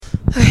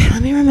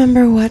let me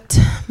remember what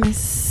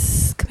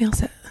Miss Camille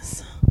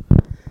says.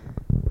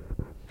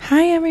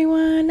 Hi,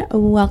 everyone.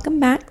 Welcome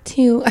back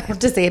to... I have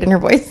to say it in her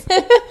voice.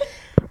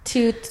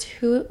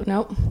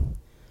 Nope.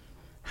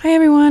 Hi,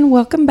 everyone.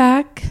 Welcome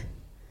back.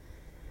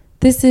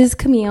 This is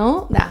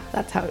Camille.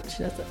 That's how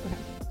she does it.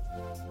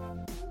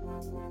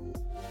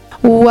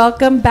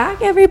 Welcome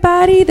back,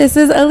 everybody. This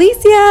is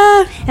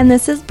Alicia. And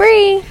this is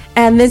Bree.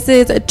 And this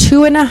is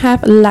 2.5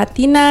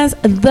 Latinas,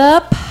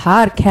 the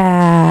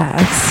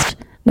podcast.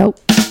 Nope.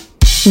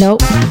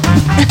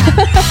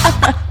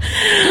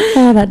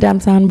 Oh, that damn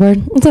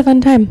soundboard. It's a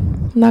fun time.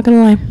 I'm not going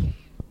to lie.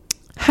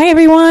 Hi,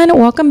 everyone.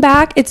 Welcome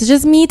back. It's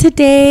just me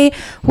today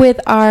with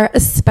our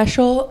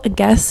special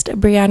guest,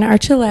 Brianna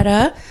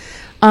Archuleta.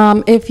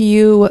 If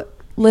you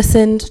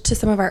listened to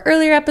some of our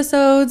earlier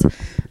episodes,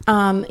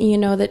 you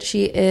know that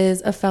she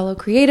is a fellow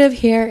creative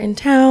here in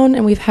town,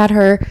 and we've had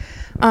her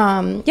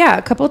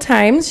a couple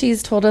times.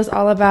 She's told us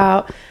all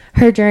about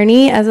her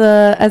journey as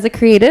a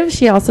creative.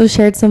 She also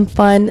shared some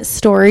fun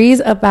stories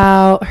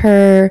about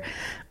her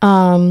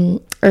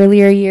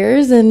earlier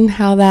years and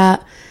how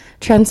that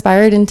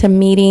transpired into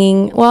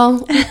meeting,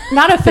 well,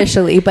 not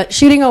officially, but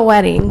shooting a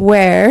wedding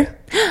where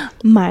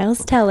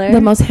Miles Teller,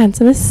 the most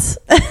handsomest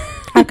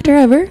actor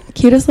ever,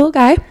 cutest little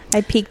guy.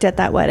 I peaked at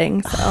that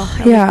wedding, so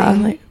yeah,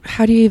 like,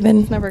 how do you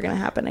even... It's never gonna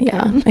happen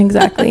again. Yeah,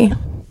 exactly.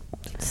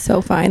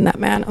 So fine, that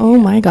man. Oh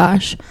my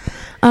gosh.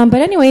 But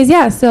anyways,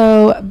 yeah,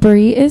 so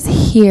Bree is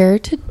here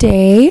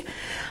today.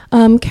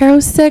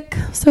 Caro's sick,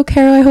 so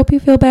Caro, I hope you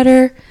feel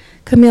better.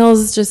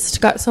 Camille's just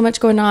got so much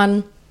going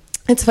on.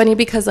 It's funny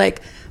because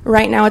like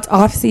right now it's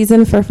off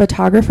season for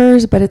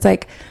photographers, but it's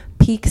like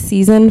peak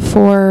season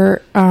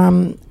for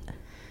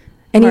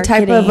any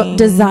type of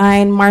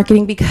design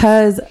marketing,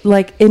 because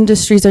like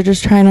industries are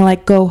just trying to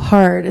like go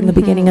hard in the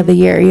beginning of the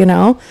year, you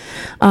know?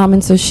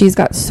 And so she's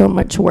got so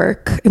much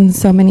work and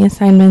so many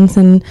assignments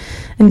and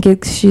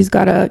gigs she's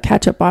got to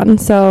catch up on.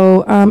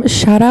 So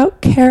shout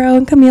out Caro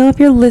and Camille if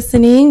you're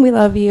listening. We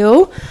love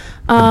you.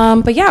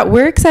 But yeah,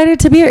 we're excited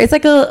to be here. It's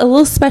like a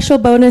little special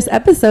bonus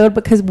episode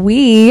because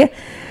we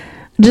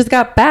just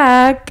got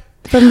back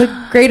from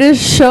the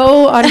greatest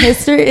show on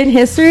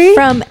history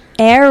from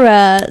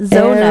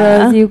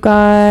Erazona. You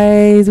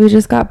guys, we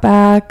just got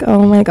back.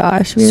 Oh my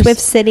gosh, Swift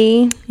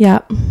City. Yeah,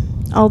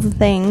 all the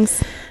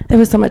things. It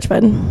was so much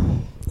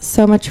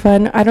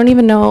fun. I don't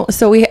even know.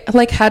 So we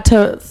like had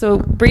to. So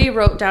Bree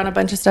wrote down a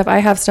bunch of stuff. I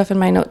have stuff in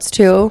my notes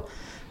too.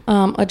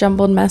 A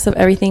jumbled mess of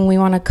everything we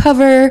want to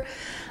cover.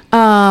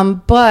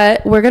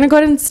 But we're gonna go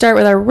ahead and start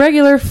with our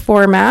regular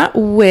format,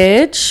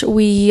 which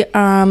we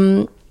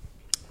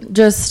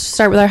just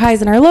start with our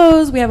highs and our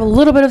lows. We have a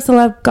little bit of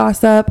celeb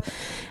gossip,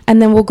 and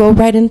then we'll go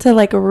right into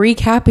like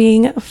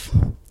recapping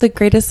the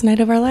greatest night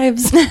of our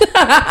lives, to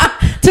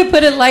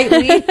put it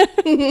lightly.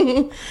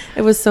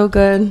 It was so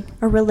good.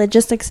 A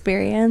religious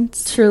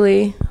experience.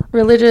 Truly.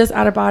 Religious,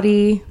 out of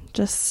body,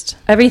 just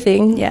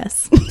everything.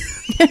 Yes.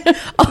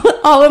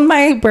 all of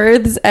my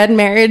births and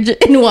marriage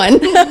in one.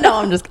 No,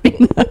 I'm just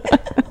kidding. But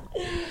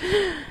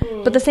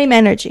the same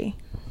energy.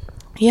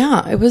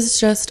 Yeah, it was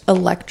just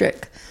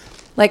electric.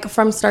 Like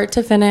from start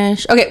to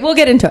finish. Okay, we'll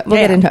get into it.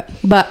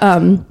 But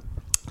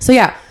so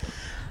yeah.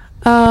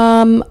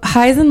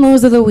 Highs and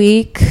lows of the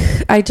week.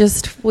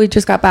 We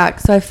just got back,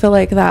 so I feel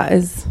like that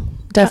is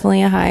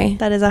definitely a high.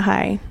 That is a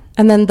high.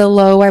 And then the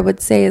low, I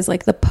would say, is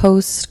like the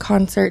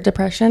post-concert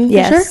depression.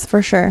 Yes,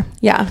 for sure.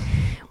 Yeah.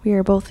 We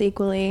are both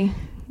equally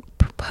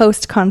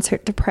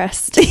post-concert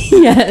depressed.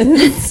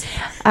 Yes.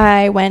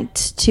 I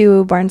went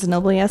to Barnes &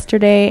 Noble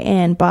yesterday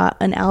and bought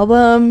an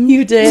album.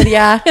 You did,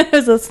 yeah. I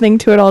was listening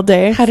to it all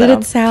day. How did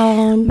it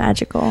sound?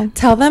 Magical.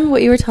 Tell them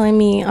what you were telling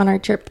me on our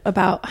trip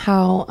about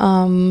how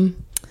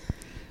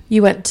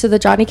you went to the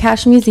Johnny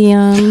Cash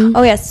Museum.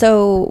 Oh, yeah.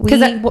 So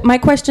because my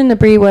question to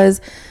Bree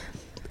was,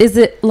 is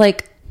it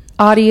like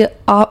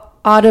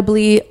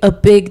audibly a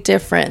big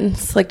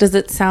difference? Like, does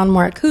it sound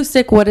more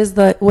acoustic? What's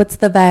the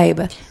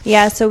vibe?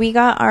 Yeah, so we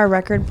got our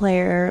record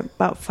player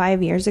about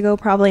 5 years ago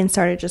probably and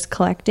started just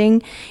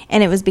collecting,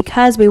 and it was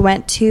because we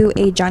went to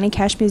a Johnny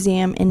Cash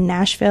museum in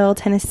Nashville,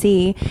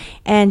 Tennessee,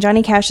 and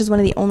Johnny Cash is one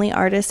of the only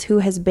artists who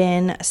has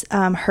been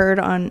heard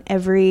on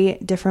every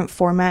different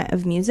format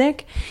of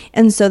music,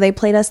 and so they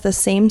played us the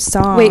same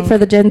song. Wait, for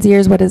the Gen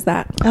Zers, what is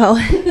that? Oh,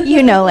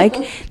 you know, like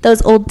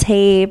those old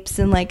tapes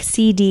and like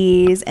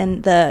CDs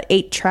and the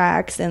 8-track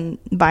and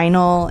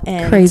vinyl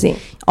and crazy,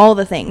 all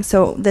the things.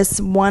 So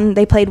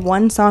they played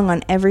one song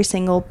on every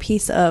single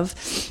piece of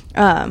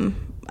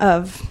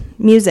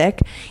music,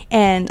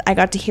 and I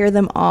got to hear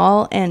them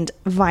all, and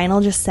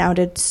vinyl just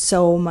sounded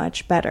so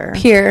much better,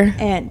 pure,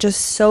 and just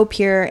so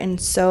pure, and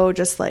so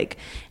just like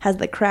has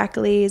the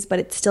cracklies, but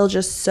it's still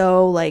just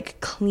so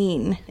like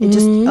clean. It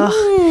just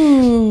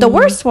the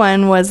worst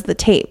one was the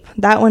tape.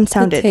 That one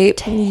sounded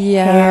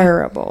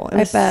terrible. It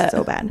was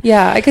so bad.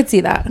 Yeah, I could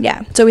see that.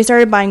 Yeah, so we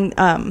started buying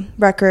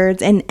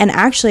records, and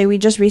actually we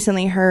just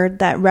recently heard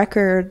that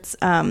records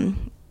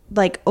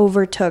like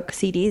overtook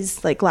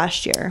CDs like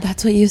last year.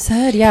 That's what you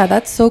said. Yeah,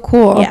 that's so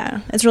cool.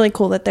 Yeah, it's really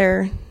cool that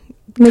they're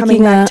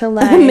coming back to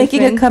life,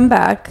 making a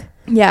comeback.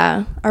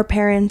 Yeah, our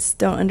parents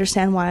don't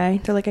understand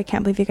why. They're like, I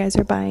can't believe you guys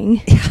are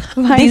buying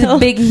these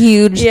big,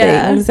 huge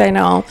things. I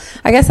know.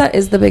 I guess that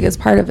is the biggest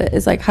part of it.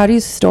 Is like, how do you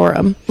store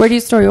them? Where do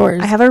you store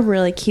yours? I have a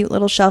really cute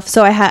little shelf.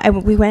 So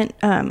we went.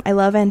 I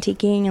love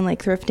antiquing and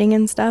like thrifting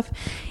and stuff.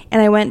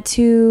 And I went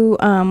to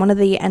one of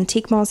the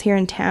antique malls here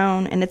in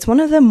town, and it's one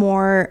of the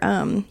more.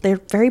 They're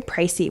very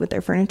pricey with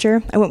their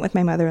furniture. I went with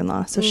my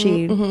mother-in-law, so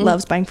she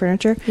loves buying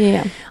furniture.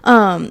 Yeah.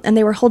 And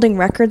they were holding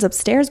records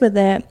upstairs with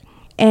it.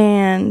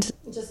 And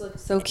it just looked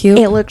so cute.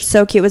 It looked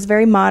so cute. It was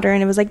very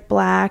modern. It was like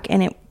black,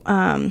 and it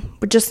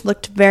just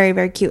looked very,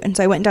 very cute. And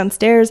so I went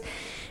downstairs,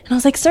 and I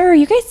was like, "Sir, are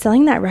you guys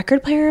selling that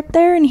record player up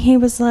there?" And he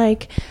was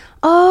like,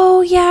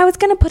 "Oh yeah, I was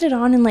gonna put it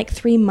on in like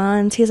 3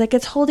 months." He's like,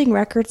 "It's holding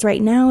records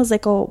right now." I was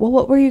like, "Oh, well,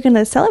 what were you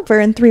gonna sell it for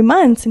in 3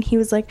 months?" And he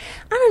was like,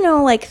 "I don't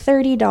know, like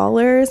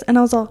 $30." And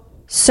I was all,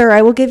 "Sir,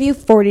 I will give you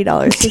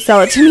 $40 to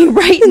sell it to me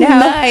right now."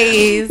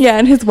 Nice. Yeah,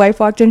 and his wife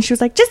walked in. She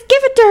was like, "Just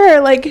give it to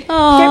her. Like,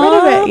 aww, get rid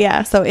of it."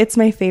 Yeah, so it's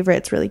my favorite.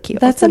 It's really cute.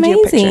 That's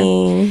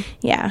amazing.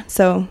 Yeah,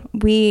 so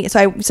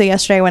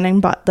yesterday I went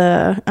and bought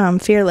the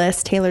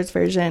Fearless Taylor's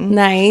version.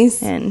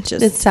 Nice. And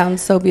just it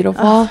sounds so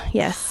beautiful.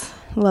 Yes,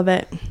 love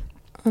it.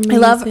 Amazing. I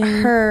love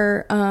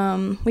her.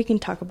 We can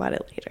talk about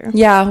it later.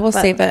 Yeah, we'll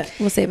save it.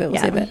 We'll save it.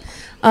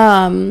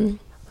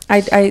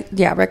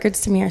 Yeah,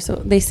 records to me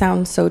they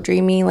sound so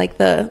dreamy, like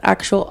the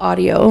actual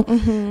audio,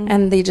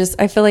 and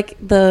I feel like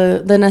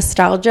the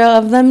nostalgia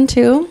of them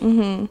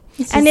too.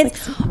 And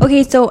it's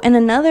okay. So, and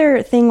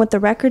another thing with the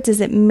records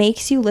is it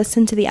makes you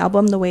listen to the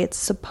album the way it's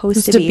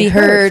supposed to be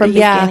heard from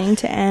beginning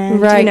to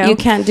end. Right, you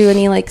can't do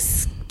any like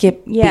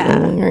skip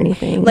or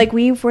anything. Like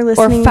we were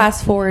listening or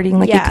fast forwarding,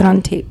 like you put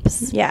on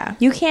tapes. Yeah,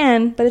 you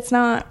can, but it's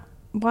not.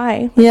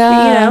 Why?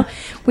 Yeah,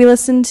 we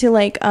listened to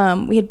like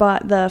we had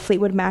bought the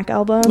Fleetwood Mac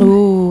album.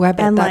 Ooh, I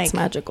bet that's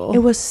magical. It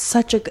was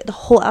such the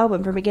whole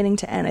album from beginning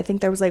to end. I think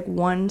there was like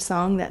one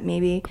song that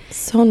maybe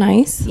so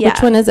nice. Yeah.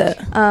 Which one is it?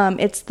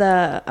 It's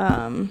the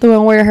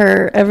one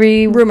where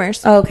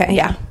Rumors. Oh, okay,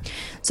 yeah.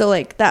 So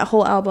like that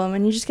whole album,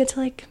 and you just get to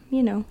like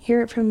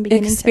hear it from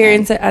beginning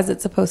experience to end. It as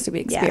it's supposed to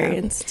be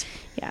experienced.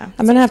 Yeah.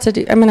 I'm gonna have to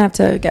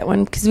get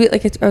one because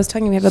I was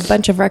telling you, we have a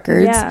bunch of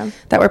records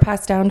that were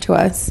passed down to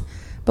us.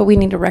 But we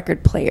need a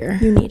record player.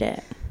 You need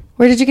it.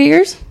 Where did you get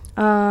yours?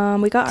 We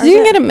got ours. You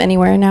can get them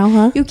anywhere now,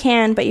 huh? You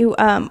can, but you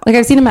like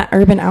I've seen them at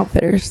Urban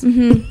Outfitters.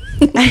 You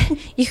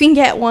can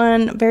get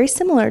one very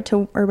similar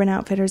to Urban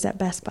Outfitters at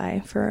Best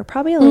Buy for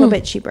probably a little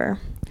bit cheaper.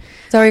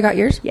 Is that where you got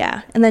yours?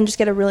 Yeah, and then just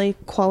get a really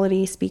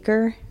quality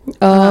speaker.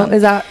 Oh,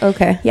 is that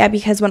okay? Yeah,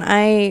 because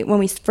when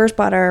we first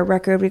bought our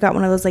record, we got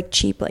one of those like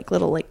cheap, like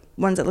little like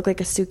ones that look like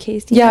a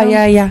suitcase. Yeah,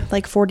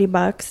 like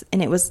 $40,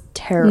 and it was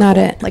terrible. Not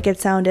it. Like it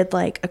sounded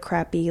like a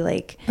crappy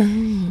like.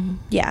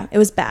 Yeah, it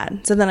was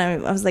bad. So then I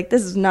was like,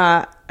 this is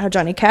not how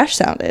Johnny Cash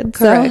sounded.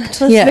 Correct.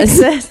 So let's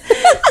fix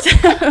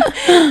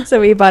this. So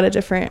we bought a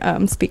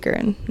different speaker,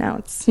 and now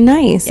it's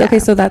nice. Yeah. Okay,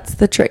 so that's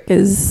the trick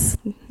is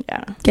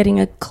getting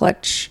a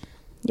clutch.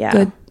 Yeah.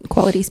 Good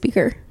quality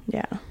speaker.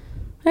 Yeah.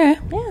 Okay.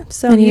 Yeah.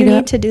 So you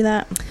need to do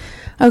that.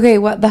 Okay.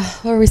 What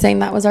were we saying?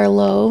 That was our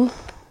low.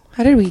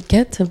 How did we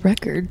get to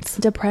records?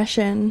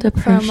 Depression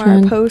from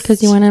our post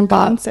because you went and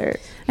bought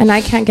concert. And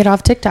I can't get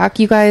off TikTok.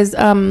 You guys.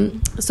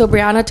 So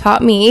Brianna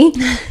taught me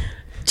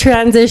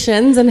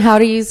transitions and how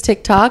to use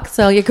TikTok.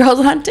 So your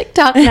girl's on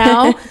TikTok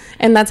now,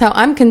 and that's how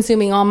I'm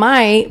consuming all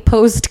my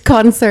post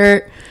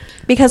concert.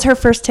 Because her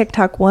first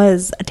TikTok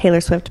was a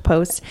Taylor Swift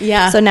post.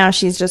 Yeah. So now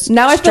she's just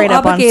I feel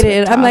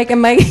obligated. I'm like,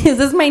 is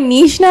this my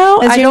niche now?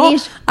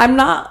 Niche? I'm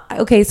not.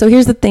 Okay, so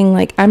here's the thing.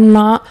 Like, I'm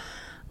not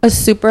a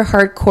super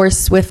hardcore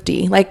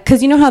Swiftie. Like,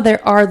 because you know how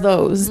there are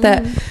those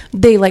that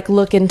they like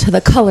look into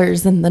the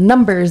colors and the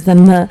numbers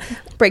and the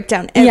break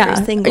down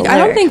every single lyric.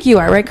 I don't think you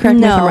are, right? Correct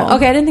me if I'm wrong.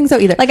 Okay, I didn't think so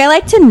either. Like, I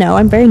like to know.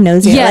 I'm very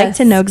nosy. Yes. I like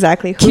to know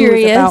exactly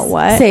who's about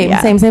what.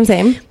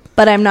 Same.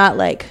 But I'm not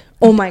like,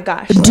 oh my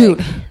gosh,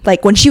 dude.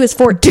 Like when she was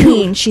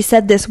 14, she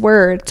said this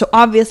word. So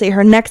obviously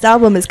her next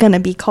album is going to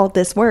be called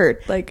this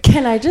word. Like,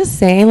 can I just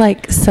say,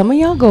 like, some of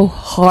y'all go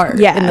hard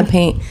in the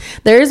paint.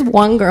 There's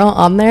one girl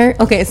on there.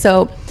 Okay,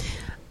 so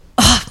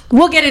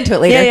we'll get into it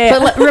later. Yeah.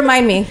 But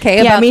remind me, okay,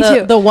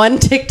 about the one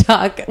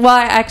TikTok. Well,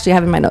 I actually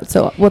have in my notes,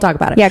 so we'll talk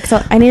about it. Yeah,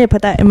 because I need to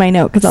put that in my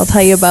note because I'll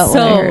tell you about what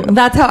I heard.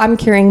 That's how I'm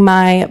curing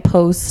my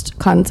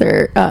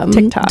post-concert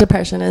TikTok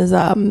depression is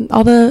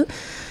all the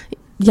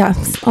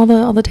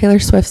Taylor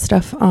Swift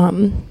stuff.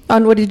 On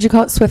what did you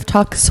call it? Swift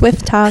Talk.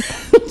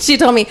 She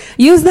told me,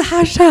 use the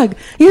hashtag.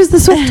 Use the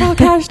Swift Talk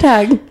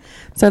hashtag.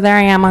 So there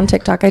I am on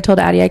TikTok. I told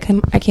Addie, I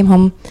came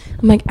home.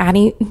 I'm like,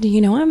 Addie,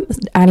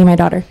 Addie, my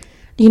daughter,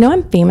 do you know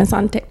I'm famous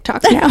on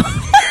TikTok now?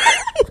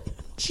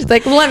 She's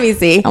like, let me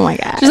see. Oh my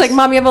gosh. She's like,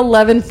 Mom, you have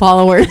 11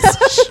 followers.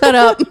 Shut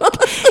up.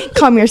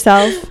 Calm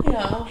yourself.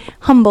 Yeah.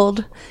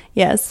 Humbled.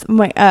 Yes.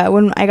 When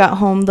I got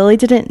home, Lily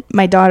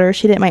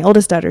my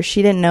oldest daughter,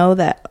 she didn't know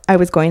that I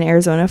was going to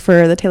Arizona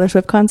for the Taylor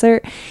Swift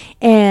concert,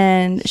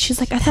 and she's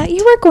like, I thought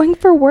you were going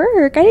for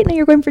work. I didn't know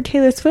you were going for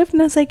Taylor Swift.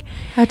 And I was like,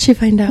 how'd she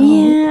find out?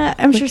 Yeah,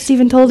 I'm sure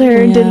Steven told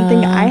her and didn't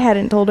think I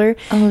hadn't told her.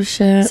 Oh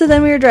shit. So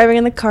then we were driving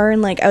in the car,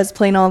 and like I was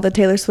playing all the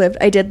Taylor Swift.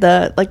 I did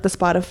the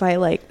Spotify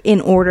like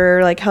in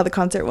order, like how the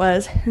concert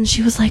was, and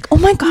she was like, oh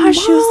my gosh.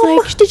 She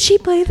was like, did she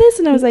play this?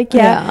 And I was like,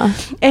 yeah.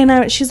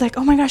 And she's like,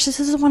 oh my gosh, this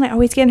is the one I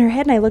always get in her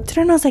head. And I looked at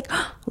her and I was like,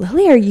 oh,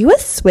 Lily, are you a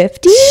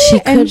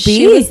Swiftie?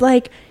 She was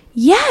like,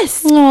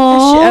 yes. Aww,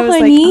 I was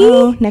honey. like,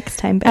 oh, next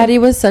time, babe. Addie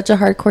was such a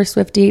hardcore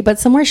Swiftie, but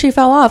somewhere she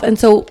fell off. And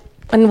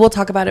we'll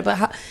talk about it,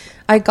 but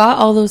I got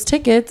all those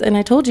tickets, and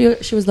I told you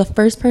she was the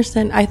first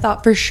person I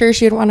thought for sure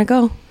she would want to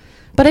go.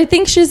 But I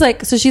think she's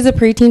like, so she's a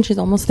preteen, she's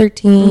almost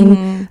 13.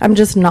 Mm-hmm. I'm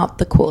just not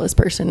the coolest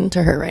person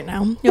to her right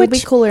now. It'll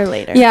be cooler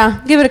later.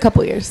 Yeah, give it a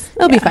couple years.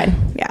 It'll be fine.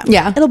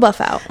 Yeah. It'll buff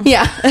out.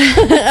 Yeah,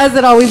 as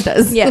it always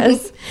does.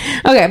 Yes.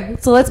 Okay,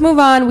 so let's move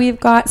on.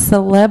 We've got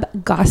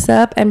celeb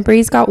gossip, and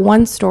Bree's got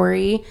one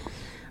story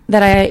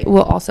that I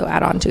will also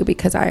add on to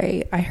because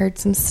I heard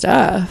some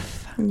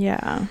stuff.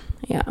 Yeah.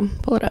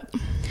 Pull it up.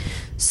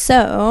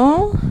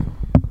 So,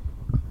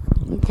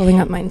 I'm pulling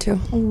up mine too.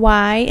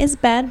 Why is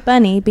Bad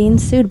Bunny being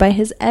sued by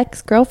his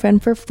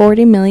ex-girlfriend for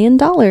 $40 million?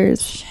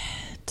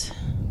 Shit.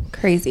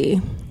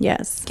 Crazy.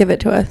 Yes. Give it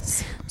to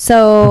us.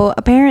 So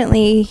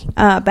apparently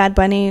Bad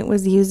Bunny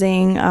was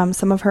using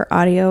some of her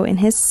audio in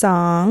his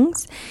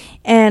songs,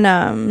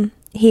 and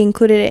he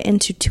included it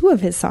into 2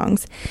 of his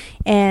songs,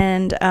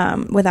 and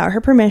without her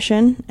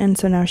permission, and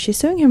so now she's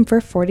suing him for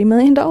 $40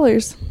 million.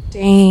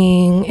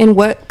 Dang. In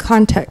what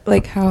context?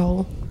 Like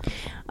how?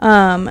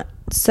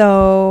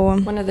 So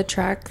one of the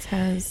tracks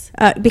has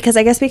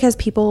because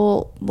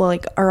people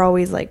are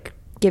always like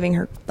giving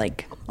her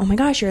like, oh my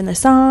gosh, you're in the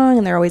song,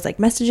 and they're always like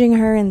messaging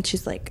her, and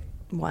she's like,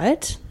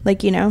 what?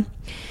 Like, you know.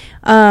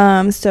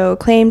 So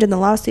claimed in the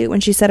lawsuit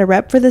when she said a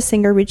rep for the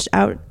singer reached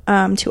out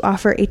to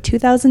offer a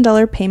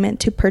 $2,000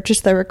 payment to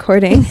purchase the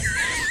recording.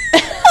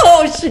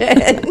 Oh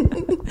shit.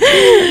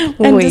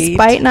 And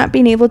despite not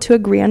being able to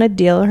agree on a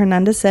deal,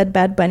 Hernandez said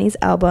Bad Bunny's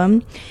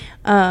album,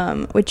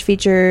 which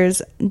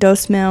features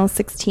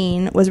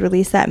 2016, was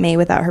released that May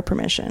without her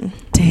permission.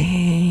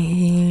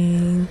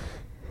 Dang.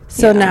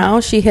 So now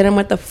she hit him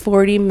with the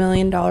 $40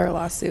 million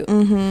lawsuit.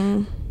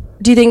 Mm-hmm.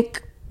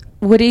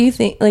 What do you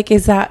think? Like,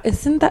 is that a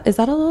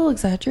little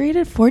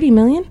exaggerated? 40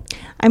 million?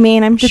 I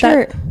mean, I'm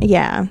sure.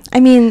 Yeah. I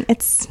mean,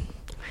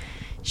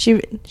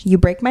 you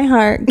break my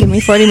heart. Give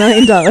me $40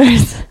 million.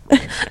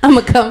 I'm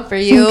gonna come for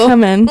you. I'm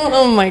coming.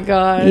 Oh my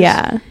gosh.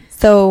 Yeah.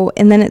 So,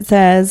 and then it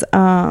says,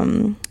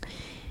 in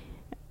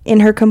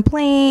her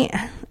complaint,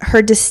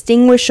 her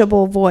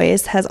distinguishable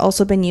voice has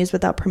also been used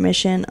without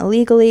permission,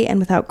 illegally, and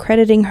without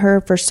crediting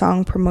her for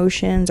song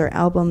promotions or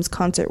albums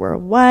concert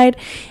worldwide,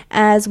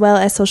 as well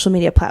as social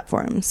media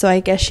platforms. So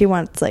I guess she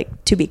wants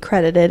like to be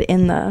credited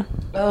in the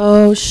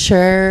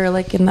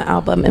like in the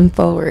album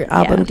info or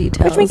album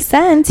details, which makes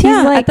sense. He's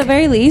like, at the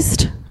very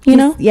least, you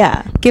know,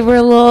 give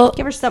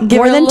her something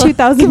more than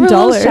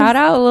 $2,000 shout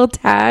out, a little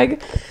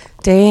tag.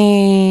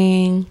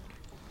 Dang.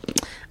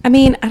 I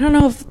mean, I don't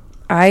know if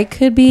I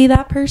could be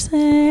that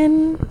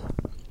person,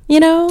 you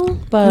know,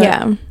 but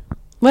yeah,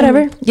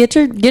 whatever. Get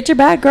your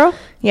bag, girl.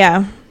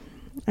 Yeah.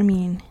 I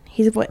mean,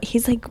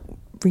 he's like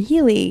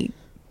really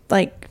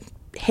like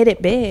hit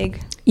it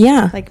big.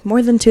 Yeah. Like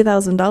more than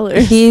 $2,000.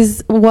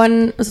 He's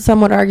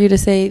some would argue to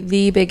say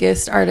the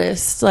biggest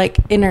artist like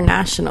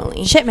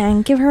internationally. Shit,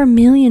 man, give her $1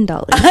 million.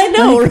 I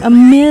know. Like,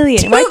 $1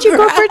 million. Why'd you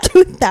go for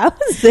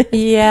 2,000?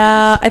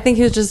 Yeah. I think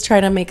he was just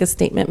trying to make a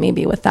statement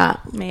maybe with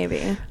that.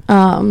 Maybe.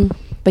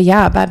 But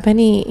yeah, Bad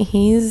Bunny,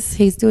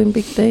 he's doing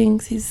big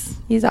things.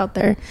 He's out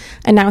there,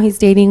 and now he's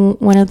dating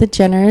one of the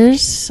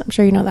Jenners. I'm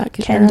sure you know that,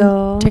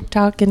 Kendall.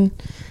 TikTok and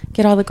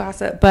get all the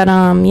gossip. But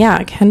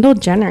yeah, Kendall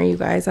Jenner, you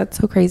guys, that's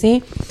so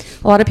crazy.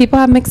 A lot of people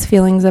have mixed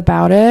feelings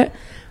about it.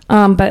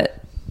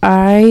 But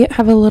I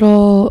have a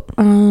little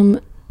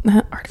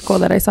article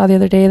that I saw the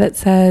other day that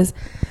says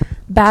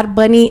Bad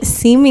Bunny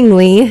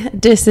seemingly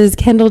disses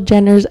Kendall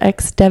Jenner's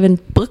ex Devin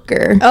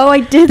Booker. Oh, I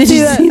did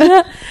you see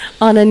that?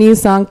 On a new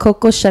song,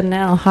 Coco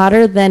Chanel,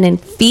 hotter than in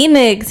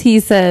Phoenix,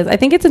 he says. I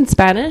think it's in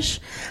Spanish.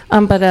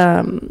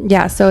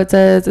 Yeah, so it's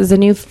a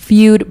new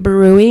feud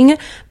brewing.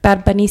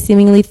 Bad Bunny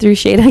seemingly threw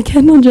shade at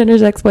Kendall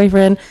Jenner's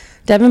ex-boyfriend,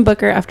 Devin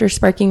Booker, after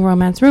sparking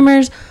romance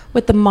rumors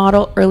with the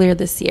model earlier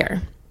this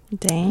year.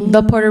 Dang.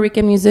 The Puerto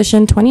Rican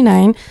musician,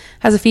 29,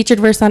 has a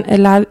featured verse on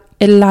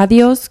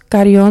Eladio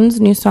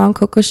Carrion's new song,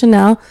 Coco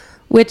Chanel,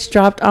 which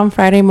dropped on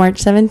Friday,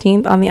 March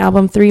 17th on the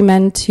album 3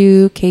 Men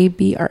 2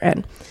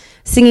 KBRN.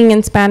 Singing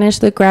in Spanish,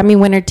 the Grammy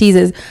winner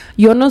teases,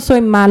 Yo no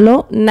soy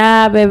malo,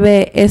 nah,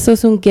 bebé, eso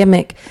es un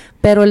gimmick,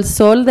 pero el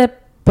sol de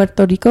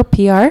Puerto Rico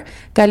PR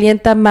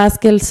calienta más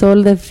que el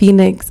sol de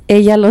Phoenix.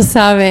 Ella lo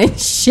sabe.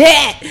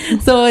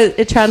 Shit! So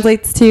it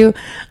translates to,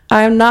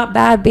 I'm not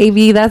bad,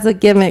 baby. That's a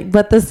gimmick.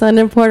 But the sun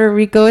in Puerto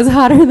Rico is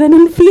hotter than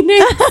in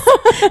Phoenix.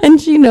 And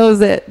she knows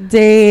it.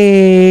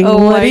 Dang.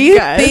 Oh, what do you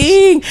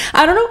think?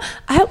 I don't know.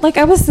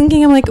 I was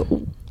thinking, I'm like,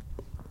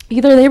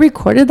 either they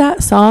recorded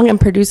that song and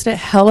produced it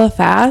hella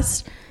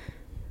fast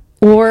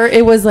or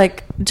it was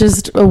like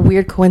just a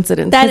weird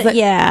coincidence. That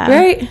yeah,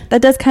 right.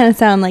 That does kind of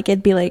sound like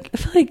it'd be like, I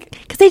feel like,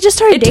 because they just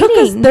started dating.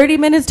 It took us 30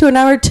 minutes to an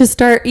hour to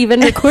start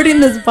even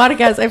recording this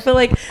podcast. I feel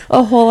like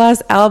a whole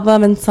ass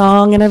album and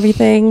song and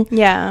everything.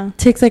 Yeah,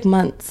 takes like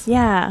months.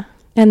 Yeah,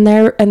 and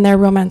their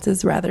romance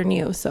is rather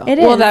new. So it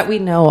is. Well, that we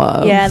know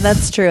of. Yeah,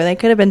 that's true. They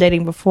could have been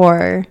dating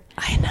before.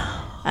 I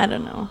know. I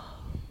don't know.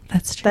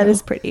 That's true. That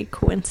is pretty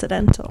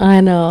coincidental.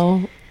 I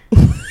know.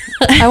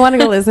 I want to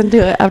go listen to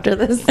it after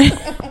this.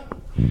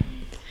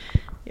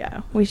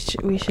 Yeah, we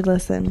should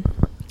listen.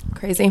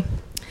 Crazy.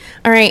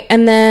 All right,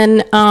 and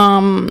then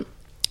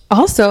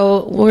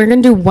also we're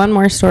gonna do one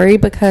more story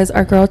because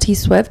our girl T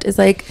Swift is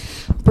like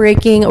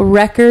breaking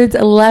records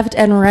left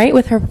and right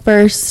with her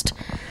first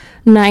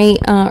night,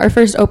 or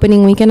first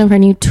opening weekend of her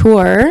new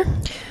tour.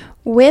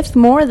 With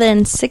more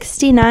than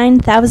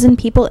 69,000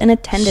 people in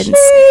attendance.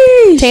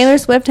 Sheesh. Taylor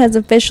Swift has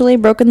officially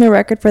broken the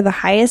record for the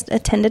highest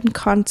attended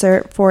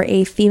concert for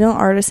a female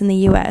artist in the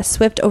U.S.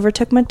 Swift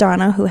overtook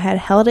Madonna, who had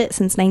held it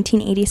since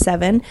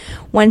 1987,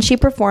 when she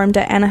performed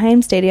at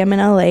Anaheim Stadium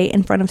in L.A.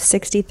 in front of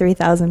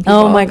 63,000 people.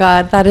 Oh my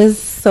God, that is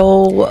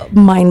so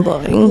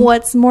mind-blowing.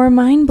 What's more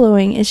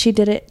mind-blowing is she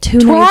did it two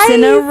nights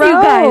in a row. You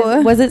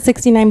guys. Was it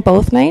 69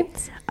 both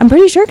nights? I'm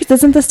pretty sure, because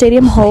doesn't the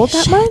stadium hold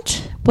that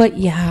much? But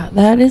yeah,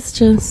 that is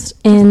just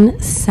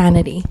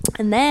insanity.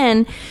 And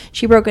then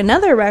she broke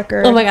another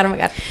record. Oh my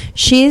God.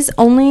 She's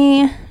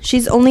only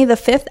the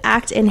fifth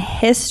act in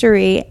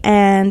history,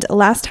 and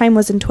last time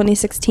was in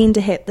 2016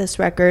 to hit this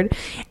record.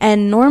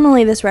 And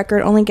normally this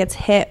record only gets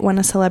hit when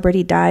a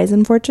celebrity dies,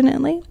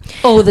 unfortunately.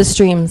 Oh, the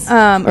streams.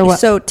 Or what?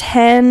 So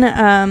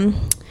 10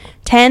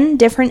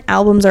 different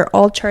albums are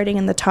all charting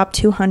in the top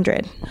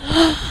 200.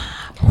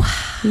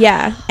 Wow.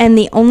 Yeah, and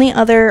the only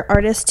other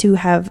artist to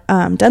have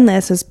done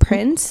this was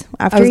Prince.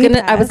 I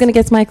was gonna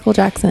guess Michael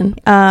Jackson,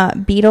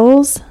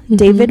 Beatles,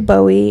 David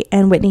Bowie,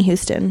 and Whitney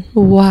Houston.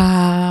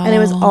 Wow! And it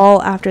was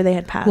all after they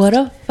had passed. What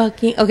a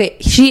fucking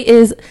She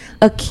is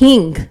a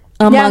king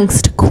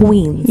amongst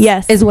queens.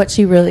 Yes, is what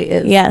she really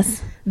is.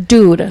 Yes,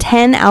 dude.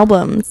 10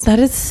 albums. That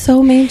is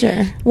so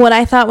major. What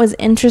I thought was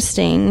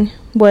interesting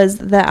was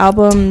the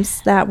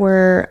albums that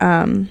were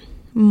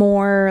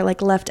more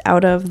like left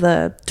out of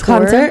the tour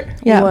concert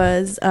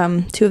was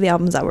two of the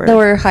albums that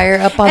were higher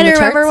up on the charts. And I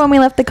remember when we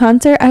left the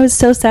concert, I was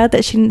so sad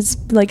that she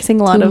didn't like sing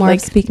a lot of more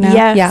like Speak Now.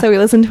 Yeah, so we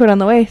listened to it on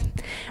the way.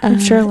 I'm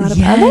sure a lot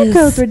of other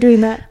girls were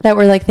doing that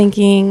were like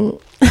thinking,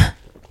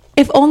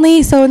 if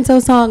only so and so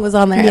song was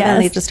on there. Yes. And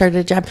then they just started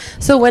to jam.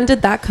 So when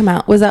did that come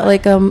out? Was that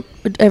like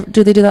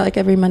do they do that like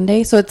every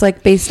Monday? So it's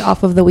like based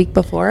off of the week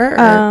before?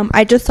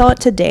 I just saw it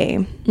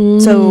today.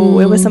 So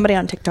it was somebody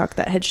on TikTok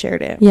that had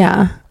shared it.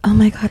 Yeah. Oh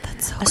my God,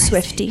 that's so crazy.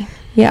 Swiftie.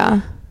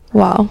 Yeah.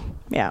 Wow.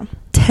 Yeah.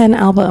 10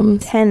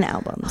 albums.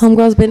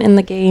 Homegirl's been in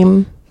the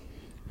game.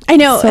 I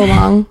know. So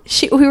long.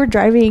 We were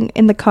driving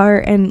in the car,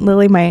 and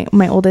Lily,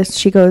 my oldest,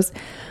 she goes,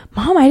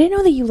 "Mom, I didn't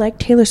know that you liked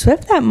Taylor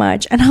Swift that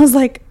much." And I was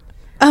like,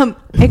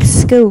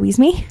 excuse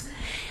me?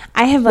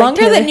 I have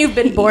longer than you've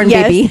been born,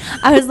 baby.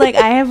 I was like,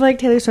 I have liked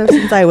Taylor Swift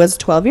since I was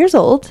 12 years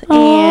old.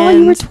 Oh,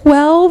 you were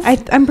 12?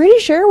 I'm pretty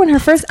sure when her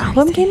first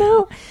album came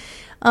out,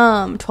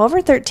 12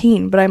 or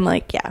 13. But I'm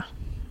like, yeah.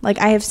 Like,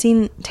 I have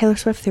seen Taylor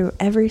Swift through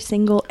every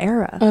single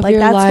era. Like,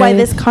 that's why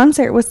this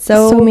concert was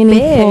so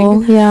meaningful.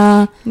 Big.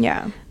 Yeah.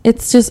 Yeah.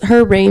 It's just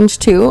her range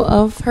too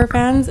of her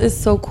fans is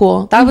so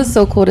cool. That was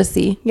so cool to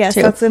see. Yes,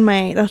 too. that's in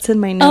my notes.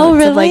 Oh,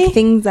 really? Of like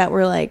things that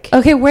were like.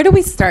 Okay, where do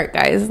we start,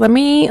 guys? Let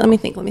me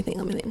think.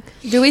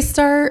 Do we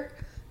start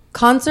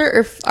concert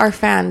or our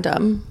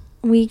fandom?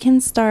 We can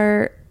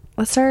start.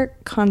 Let's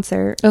start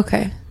concert.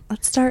 Okay.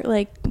 Let's start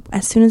like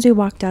as soon as we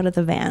walked out of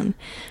the van.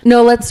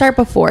 No, let's start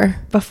before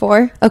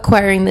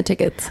acquiring the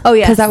tickets. Oh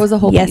yeah, because that was a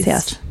whole piece.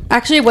 Yes.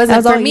 Actually, it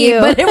wasn't for me,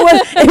 but it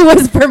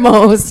was for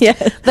most. Yeah.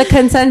 The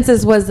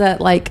consensus was that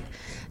like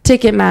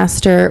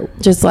Ticketmaster,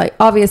 just like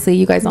obviously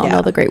you guys all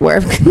know the great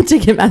word of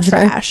Ticketmaster.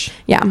 Trash.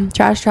 Yeah,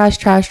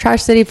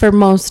 trash city for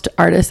most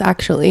artists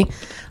actually.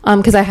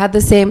 Because I had the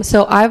same.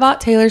 So I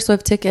bought Taylor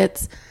Swift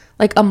tickets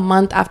like a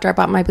month after I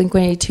bought my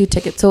Blink-182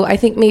 ticket. So I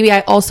think maybe I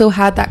also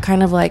had that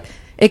kind of like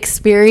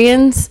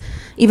experience,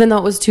 even though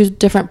it was two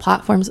different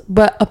platforms.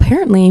 But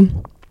apparently,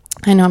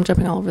 I know I'm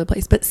jumping all over the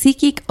place, but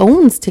SeatGeek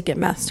owns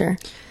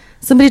Ticketmaster.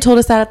 Somebody told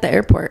us that at the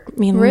airport.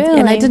 Really?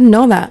 And I didn't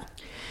know that.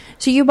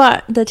 So you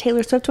bought the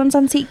Taylor Swift ones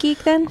on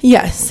SeatGeek then?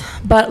 Yes,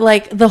 but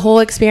like the whole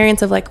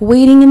experience of like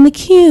waiting in the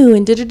queue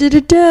and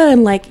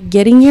and like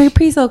getting your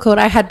pre-sale code,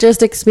 I had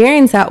just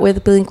experienced that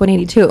with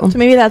Blink-182. So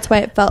maybe that's why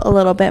it felt a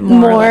little bit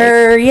more like,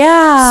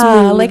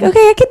 smooth. Like,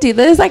 okay, I could do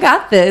this. I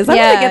got this. I'm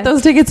gonna get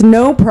those tickets,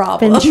 no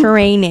problem. Been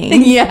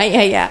training.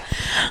 Yeah.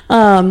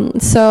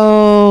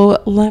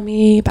 So let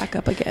me back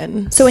up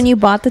again. So when you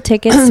bought the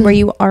tickets, were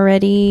you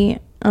already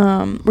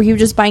were you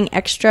just buying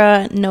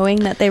extra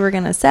knowing that they were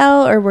gonna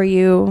sell, or were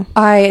you?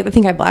 I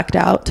think I blacked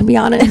out, to be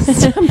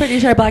honest. I'm pretty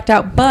sure I blacked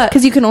out, but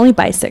because you can only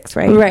buy 6,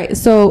 right?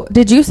 So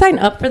did you sign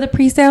up for the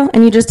pre-sale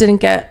and you just didn't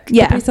get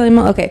the pre-sale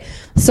email? Okay,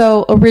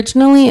 so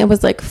originally it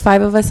was like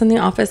 5 of us in the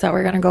office that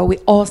were gonna go. We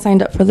all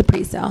signed up for the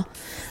pre-sale.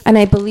 and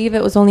I believe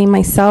it was only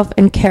myself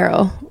and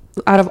Carol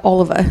out of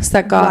all of us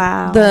that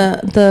got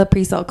the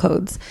pre-sale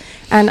codes.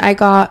 And I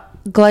got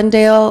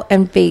Glendale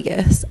and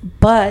Vegas,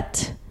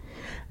 but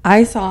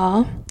I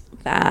saw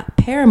that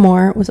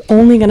Paramore was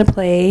only going to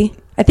play,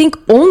 I think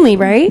only,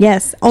 right?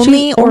 Yes,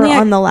 only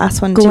on the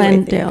last one,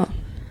 Glendale.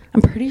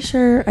 I'm pretty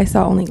sure I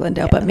saw only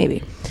Glendale, but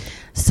maybe.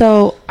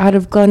 So out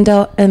of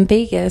Glendale and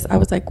Vegas, I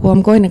was like, well,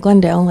 I'm going to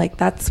Glendale. Like,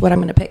 that's what I'm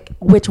going to pick,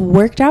 which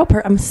worked out.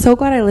 I'm so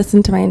glad I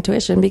listened to my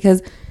intuition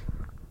because,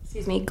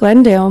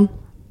 Glendale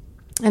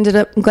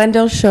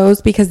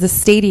shows because the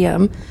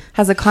stadium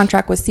has a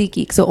contract with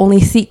SeatGeek, so only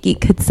SeatGeek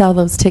could sell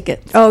those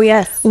tickets. Oh,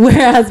 yes.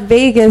 Whereas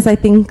Vegas, I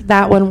think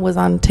that one was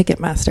on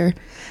Ticketmaster.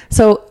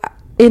 So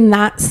in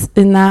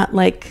that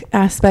like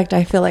aspect,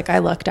 I feel like I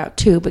lucked out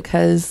too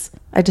because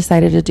I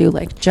decided to do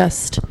like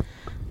just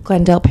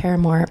Glendale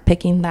Paramore,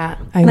 picking that.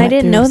 I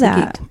didn't know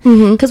that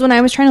because when I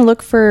was trying to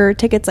look for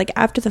tickets like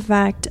after the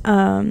fact,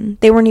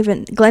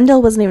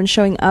 Glendale wasn't even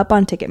showing up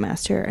on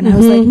Ticketmaster, and I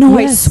was like, no,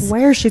 I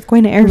swear she's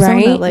going to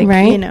Arizona,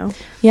 right?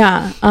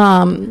 Yeah.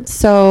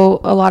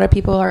 So a lot of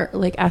people are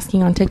like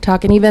asking on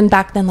TikTok, and even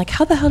back then, like,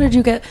 how the hell did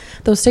you get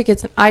those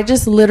tickets? And I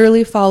just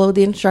literally followed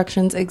the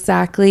instructions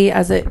exactly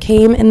as it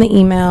came in the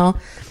email.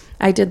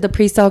 I did the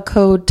pre-sale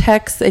code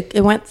text.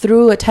 It went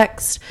through a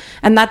text,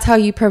 and that's how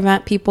you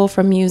prevent people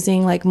from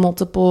using like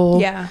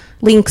multiple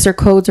links or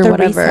codes or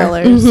whatever.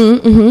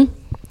 Resellers.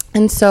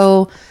 And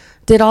so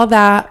did all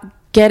that,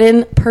 get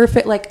in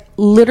perfect, like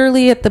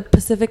literally at the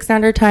Pacific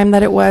Standard Time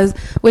that it was,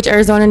 which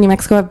Arizona and New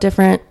Mexico have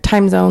different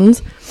time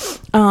zones.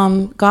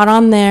 Got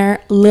on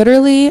there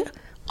literally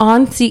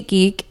on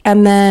SeatGeek,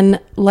 and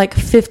then like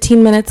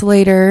 15 minutes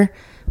later,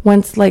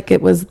 once like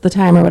it was the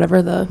time or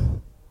whatever, the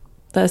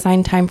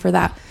assigned time for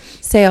that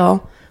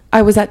sale,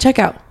 I was at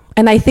checkout,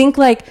 and I think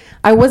like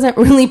I wasn't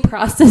really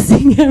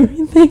processing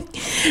everything,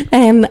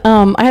 and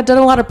I had done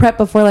a lot of prep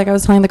before. Like I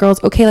was telling the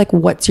girls, okay, like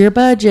what's your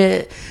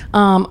budget?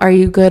 Are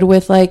you good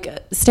with like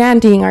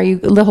standing? Are you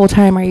the whole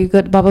time? Are you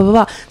good? Blah blah blah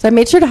blah. So I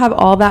made sure to have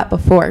all that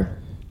before,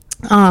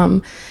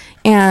 and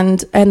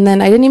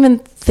then I didn't even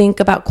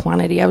think about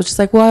quantity. I was just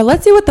like, well,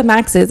 let's see what the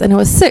max is, and it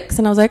was 6,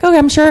 and I was like, okay,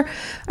 I'm sure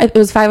it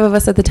was 5 of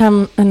us at the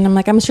time, and I'm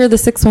like, I'm sure the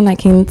 6th one I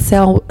can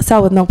sell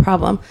with no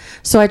problem.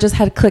 So I just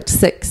had clicked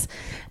 6,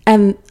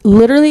 and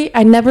literally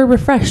I never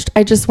refreshed.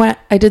 I did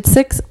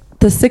 6.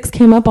 The 6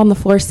 came up on the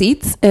floor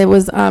seats. It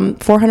was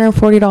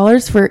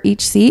 $440 for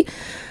each seat,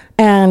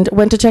 and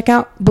went to check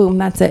out. Boom,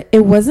 that's it.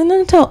 It wasn't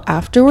until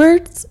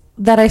afterwards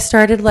that I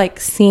started like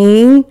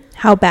seeing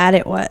how bad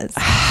it was.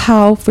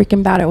 How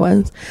freaking bad it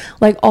was.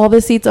 Like all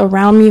the seats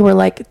around me were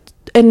like,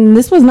 and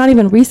this was not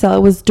even resale. It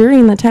was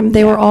during the time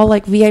they were all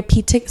like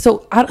VIP tickets.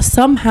 So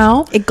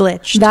somehow it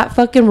glitched. That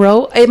fucking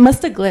row, it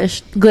must have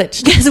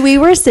glitched because we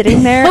were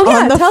sitting there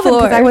on the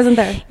floor. I wasn't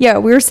there. Yeah,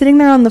 we were sitting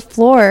there on the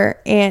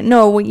floor, and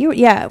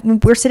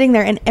we're sitting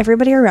there, and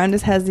everybody around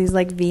us has these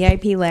like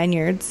VIP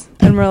lanyards,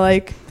 and we're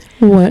like,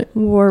 what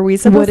were we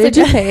supposed to? What did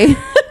you pay?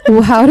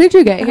 How did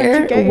you get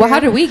here?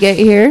 How did we get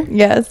here?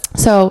 Yes.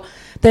 So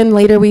then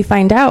later we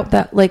find out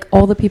that like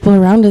all the people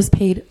around us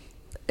paid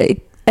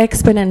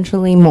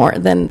exponentially more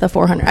than the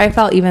 400. I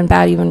felt even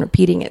bad even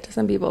repeating it to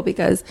some people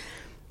because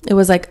it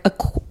was like a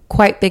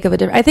quite big of a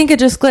difference. I think it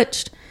just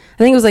glitched. I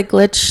think it was like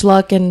glitch,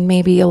 luck, and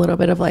maybe a little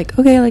bit of like,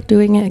 okay, like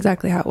doing it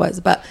exactly how it was.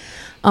 But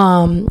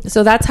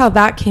so that's how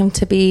that came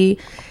to be.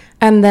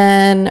 And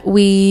then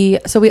we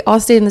all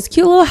stayed in this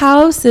cute little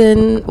house,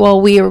 and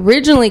well, we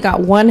originally got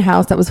one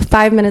house that was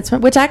 5 minutes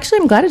from, which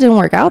actually I'm glad it didn't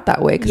work out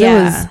that way because it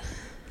was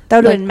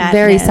that would have been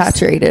very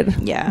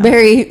saturated. Yeah,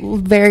 very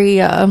very.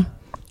 It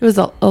was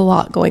a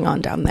lot going on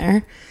down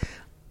there.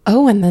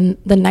 Oh, and then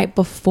the night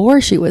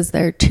before she was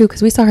there too,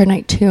 because we saw her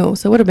night 2,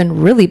 so it would have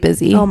been really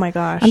busy. Oh my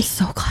gosh, I'm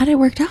so glad it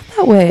worked out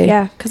that way.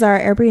 Yeah, because our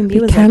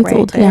Airbnb was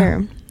canceled like right there.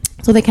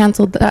 Yeah. So they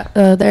canceled that.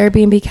 The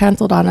Airbnb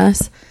canceled on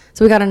us.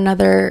 So we got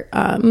another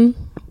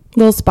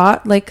little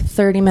spot like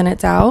 30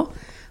 minutes out,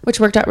 which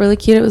worked out really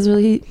cute. It was a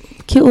really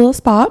cute little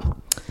spot.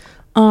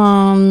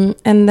 And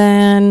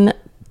then,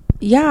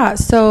 yeah,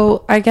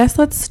 so I guess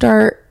let's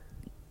start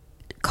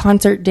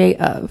concert day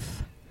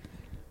of.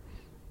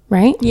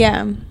 Right?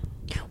 Yeah.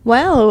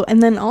 Well,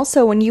 and then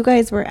also when you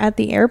guys were at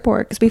the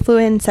airport, because we flew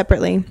in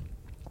separately,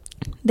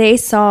 they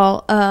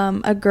saw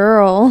a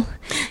girl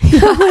who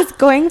was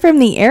going from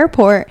the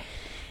airport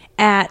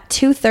at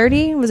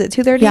 2:30. Was it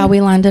 2:30? Yeah,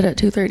 we landed at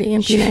 2:30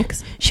 in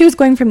Phoenix. She was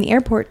going from the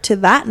airport to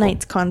that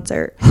night's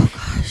concert. Oh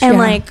gosh, and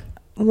like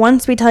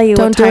once we tell you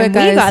what time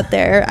we got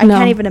there, I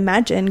can't even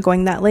imagine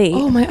going that late.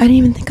 Oh my, I didn't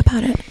even think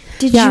about it.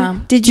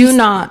 Did you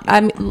not?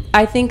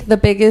 I think the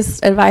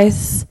biggest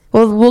advice,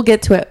 well, we'll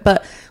get to it,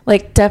 but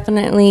like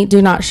definitely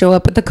do not show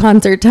up at the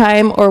concert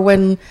time or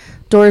when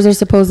doors are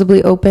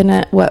supposedly open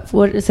at what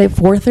did it say,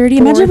 4:30?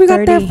 Imagine if we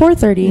got there at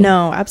 4:30.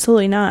 No,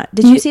 absolutely not.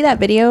 Did you see that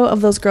video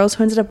of those girls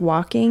who ended up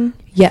walking?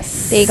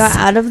 Yes. They got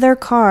out of their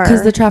car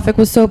because the traffic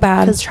was so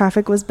bad. Because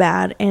traffic was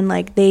bad, and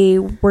like they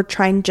were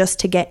trying just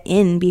to get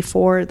in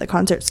before the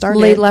concert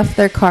started. They left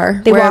their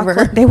car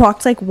wherever. They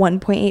walked like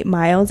 1.8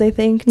 miles, I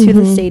think, to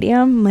the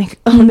stadium. Like,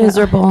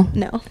 miserable.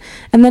 No.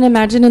 And then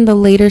imagine in the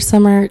later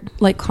summer,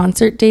 like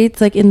concert dates,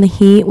 like in the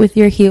heat with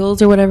your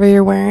heels or whatever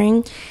you're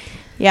wearing.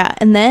 Yeah,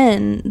 and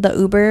then the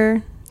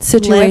Uber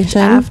situation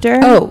after.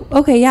 Oh,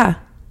 okay, yeah.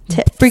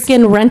 Tips.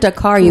 Freaking rent a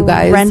car, you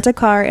guys. Rent a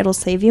car. It'll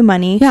save you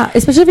money. Yeah,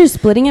 especially if you're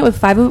splitting it with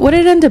 5 of. What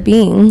did it end up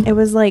being? It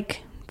was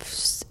like,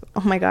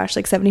 oh my gosh,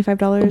 like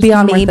 $75.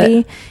 Beyond maybe.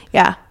 Worth it.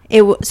 Yeah.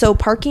 So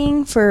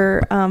parking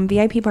for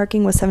VIP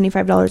parking was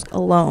 $75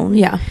 alone.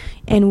 Yeah.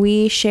 And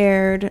we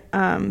shared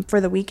for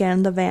the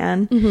weekend the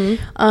van.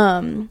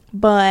 Mm-hmm.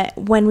 But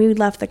when we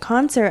left the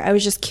concert, I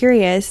was just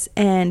curious,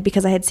 and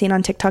because I had seen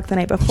on TikTok the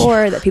night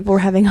before that people were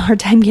having a hard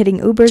time getting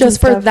Ubers just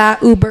for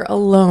that Uber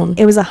alone.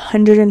 It was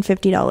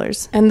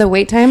 $150. And the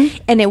wait time?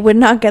 And it would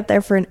not get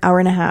there for an hour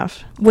and a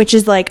half, which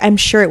is like, I'm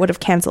sure it would have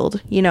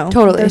canceled, you know.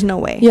 Totally. There's no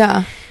way.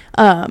 Yeah.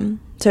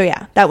 So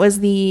yeah, that was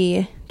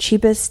the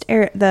cheapest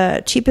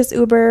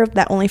Uber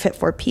that only fit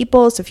 4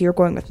 people. So if you were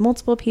going with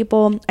multiple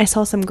people, I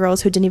saw some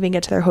girls who didn't even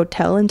get to their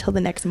hotel until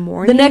the next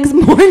morning.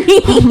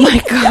 Oh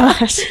my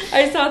gosh.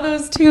 I saw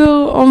those too.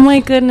 Oh my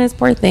goodness,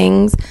 poor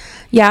things.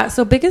 Yeah,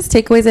 so biggest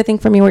takeaways I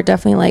think for me were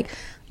definitely like,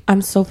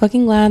 I'm so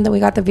fucking glad that we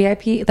got the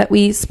VIP, that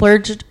we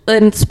splurged I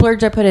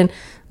put in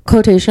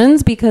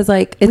quotations because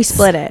like we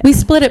split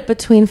it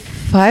between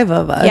 5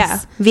 of us. Yeah,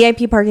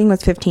 VIP parking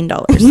was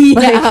 $15.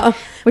 Yeah,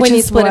 when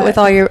you split it with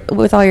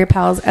all your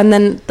pals, and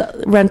then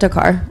rent a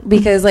car,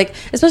 because like,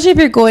 especially if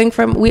you're going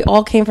we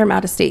all came from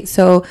out of state,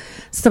 so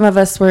some of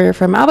us were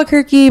from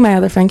Albuquerque, my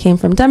other friend came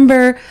from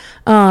Denver,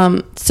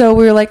 so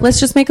we were like, let's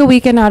just make a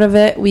weekend out of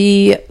it.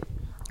 We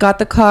got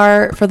the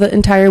car for the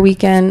entire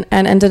weekend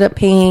and ended up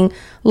paying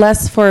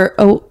less for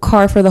a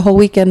car for the whole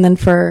weekend than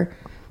for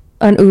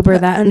an Uber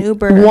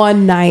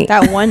one night.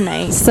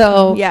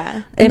 So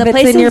yeah, if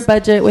it's in your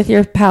budget with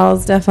your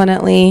pals,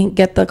 definitely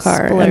get the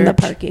car and the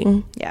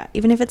parking. Yeah,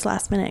 even if it's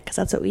last minute, because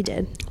that's what we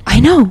did. I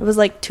know. It was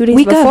like 2 days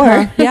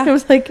before. Yeah. It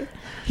was like,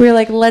 we were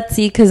like, let's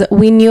see, because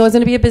we knew it was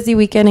going to be a busy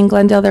weekend in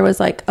Glendale. There was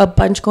like a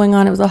bunch going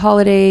on. It was a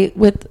holiday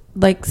with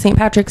like St.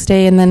 Patrick's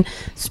Day and then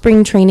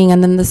spring training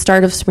and then the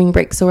start of spring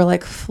break. So we're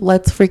like,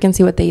 let's freaking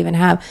see what they even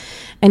have.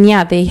 And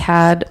yeah, they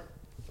had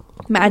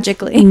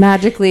magically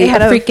they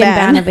had a freaking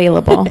van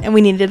available. And we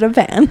needed a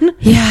van.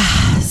 Yeah,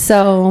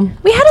 so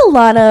we had a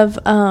lot of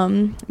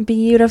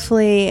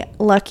beautifully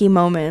lucky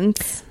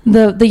moments.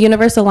 The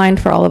universe aligned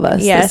for all of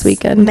us this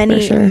weekend.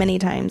 Many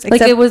times.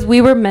 Like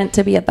we were meant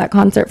to be at that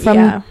concert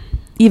from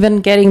even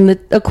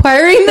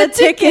acquiring the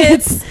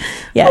tickets.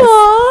 Yes.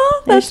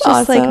 Aww, that's just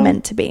awesome. Like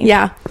meant to be.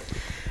 Yeah.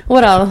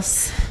 What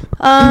else?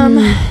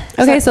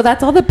 Okay, so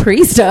that's all the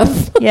pre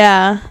stuff.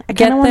 Yeah, I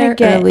kind of want to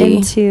get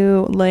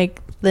into like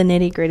the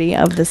nitty gritty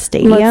of the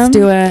stadium. Let's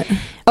do it.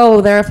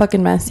 Oh, they're a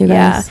fucking mess, you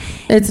guys.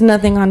 It's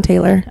nothing on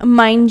Taylor.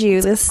 Mind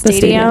you, this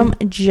stadium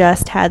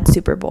just had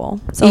Super Bowl.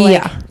 So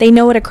like they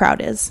know what a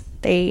crowd is.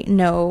 They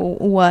know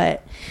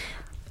what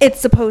it's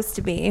supposed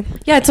to be.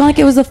 Yeah, it's not like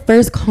it was the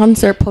first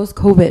concert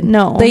post-COVID.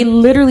 No. They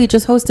literally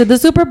just hosted the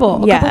Super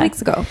Bowl a couple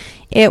weeks ago.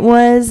 It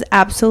was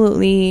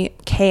absolutely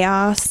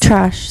chaos.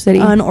 Trash city.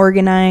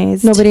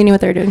 Unorganized. Nobody knew what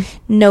they were doing.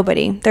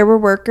 Nobody. There were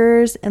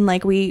workers, and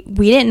like we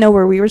didn't know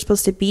where we were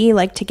supposed to be,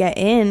 like, to get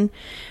in.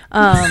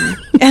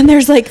 And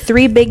there's like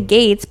 3 big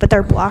gates, but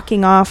they're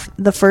blocking off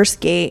the first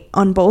gate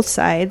on both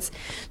sides.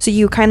 So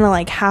you kind of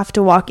like have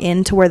to walk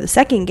into where the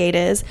second gate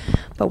is,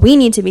 but we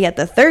need to be at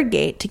the third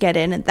gate to get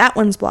in, and that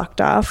one's blocked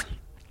off.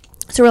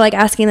 So we're like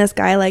asking this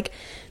guy, like,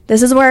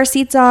 this is where our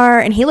seats are,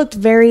 and he looked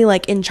very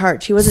like in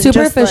charge. He wasn't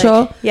super just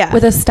official, like,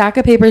 with a stack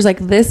of papers like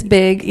this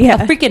big. A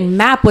freaking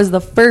map was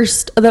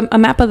a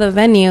map of the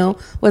venue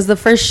was the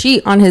first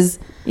sheet on his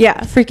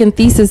freaking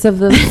thesis of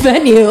the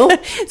venue.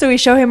 So we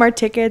show him our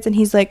tickets, and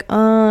he's like,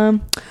 well,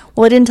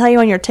 it didn't tell you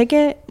on your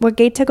ticket what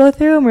gate to go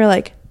through. And we're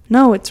like,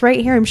 no, it's right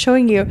here, I'm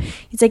showing you.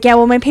 He's like, yeah,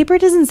 well, my paper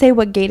doesn't say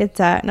what gate it's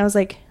at. And I was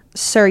like,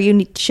 sir,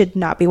 you should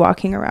not be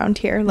walking around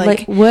here.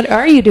 Like, what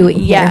are you doing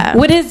here? Yeah.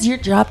 What is your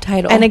job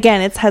title? And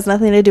again, it has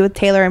nothing to do with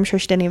Taylor. I'm sure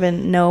she didn't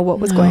even know what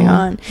was going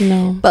on.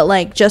 No. But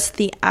like just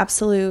the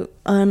absolute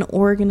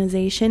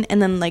unorganization, and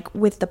then like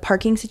with the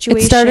parking situation.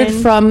 It started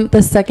from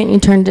the second you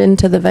turned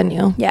into the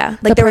venue. Yeah.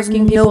 Like there was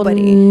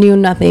nobody. Knew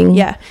nothing.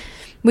 Yeah.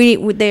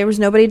 There was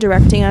nobody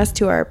directing us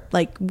to our,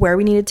 like, where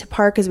we needed to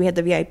park, because we had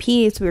the VIP,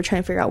 so we were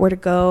trying to figure out where to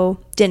go.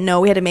 Didn't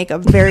know we had to make a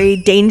very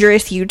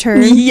dangerous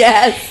U-turn.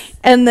 Yes.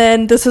 And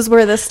then this is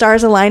where the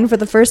stars aligned for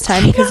the first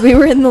time, because we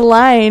were in the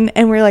line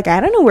and we were like, I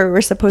don't know where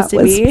we're supposed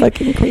to be. That was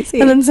fucking crazy.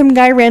 And then some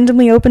guy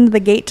randomly opened the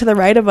gate to the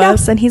right of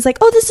us, and he's like,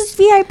 oh, this is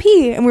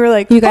VIP. And we were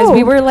like, you guys,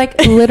 we were like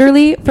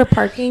literally for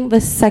parking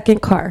the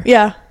second car.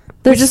 Yeah.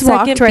 the we just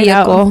second walked right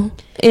vehicle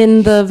out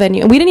in the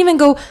venue. We didn't even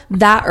go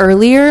that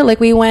earlier. Like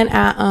we went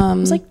at it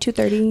was like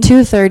 2:30.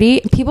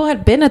 2:30. People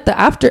had been at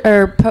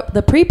the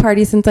the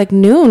pre-party since like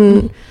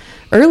noon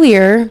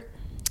earlier.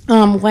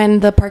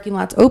 When the parking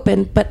lots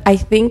opened, but I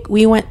think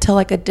we went to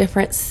like a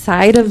different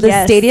side of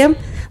the stadium.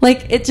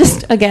 Like it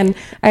just, again,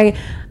 I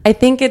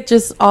think it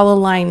just all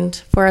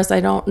aligned for us. I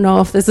don't know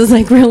if this is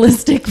like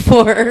realistic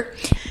for.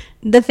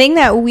 The thing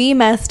that we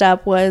messed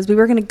up was we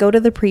were going to go to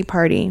the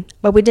pre-party,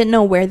 but we didn't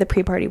know where the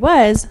pre-party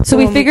was. So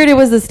we figured it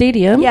was the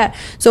stadium. Yeah.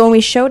 So when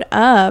we showed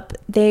up,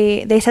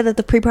 they said that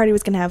the pre-party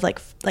was going to have like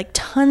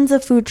tons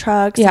of food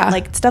trucks, and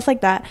like stuff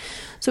like that.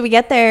 So we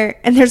get there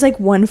and there's like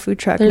one food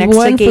truck next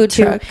to gate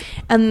 2,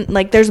 and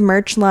like there's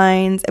merch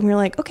lines, and we're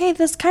like, okay,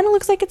 this kind of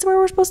looks like it's where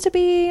we're supposed to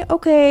be.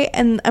 Okay.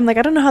 And I'm like,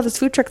 I don't know how this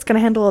food truck's going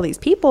to handle all these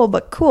people,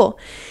 but cool.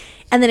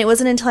 And then it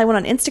wasn't until I went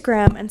on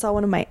Instagram and saw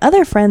one of my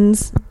other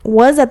friends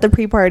was at the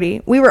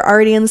pre-party. We were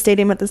already in the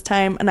stadium at this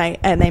time, and I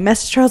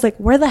messaged her. I was like,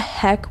 where the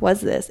heck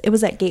was this? It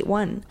was at gate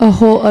 1. A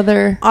whole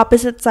other...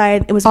 opposite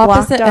side. It was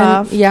blocked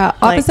off. Yeah,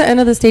 opposite end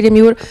of the stadium.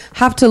 You would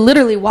have to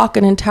literally walk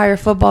an entire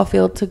football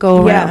field to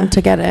go around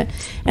to get it.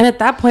 And at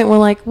that point, we're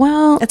like,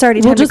 well... it's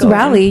already time we'll just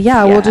rally.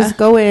 Yeah, we'll just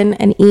go in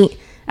and eat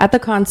at the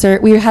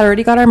concert. We had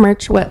already got our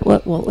merch. Well,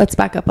 let's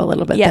back up a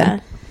little bit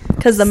then.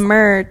 Because the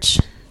merch...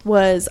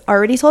 was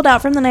already sold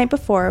out from the night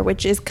before,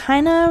 which is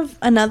kind of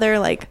another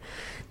like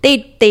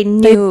they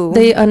knew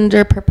they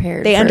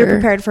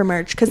underprepared for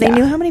merch because they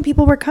knew how many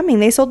people were coming.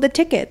 They sold the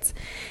tickets,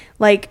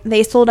 like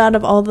they sold out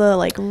of all the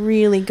like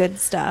really good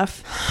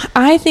stuff.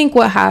 I think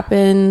what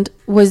happened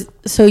was,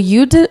 so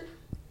you did,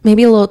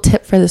 maybe a little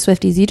tip for the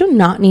Swifties, you do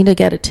not need to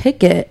get a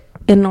ticket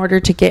in order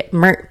to get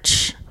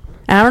merch.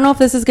 I don't know if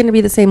this is going to be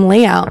the same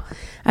layout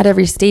at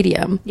every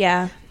stadium.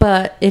 Yeah.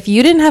 But if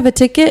you didn't have a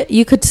ticket,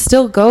 you could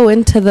still go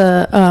into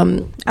the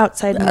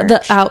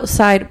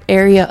outside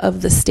area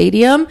of the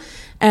stadium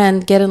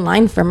and get in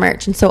line for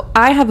merch. And so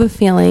I have a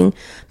feeling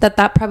that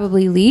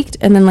probably leaked,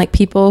 and then like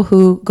people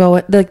who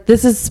go, like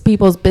this is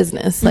people's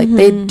business. Like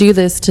they do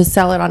this to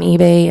sell it on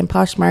eBay and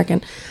Poshmark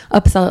and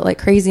upsell it like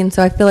crazy. And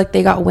so I feel like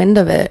they got wind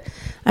of it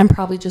and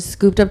probably just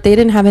scooped up. They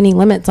didn't have any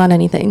limits on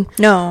anything.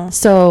 No.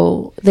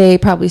 So they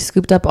probably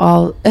scooped up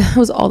it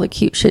was all the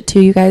cute shit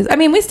too, you guys. I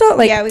mean, we still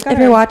like, if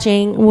you're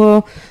watching,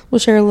 we'll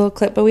share a little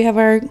clip, but we have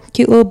our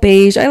cute little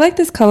beige. I like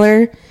this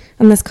color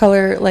and this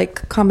color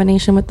like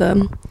combination with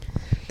the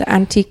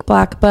antique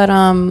black, but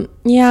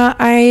yeah,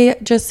 I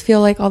just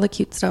feel like all the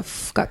cute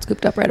stuff got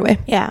scooped up right away.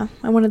 Yeah,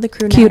 I wanted the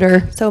crew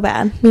cuter so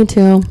bad. Me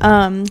too.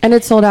 And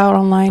it sold out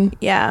online.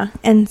 Yeah,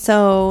 and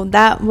so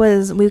that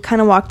was, we kind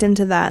of walked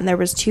into that, and there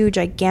was 2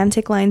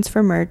 gigantic lines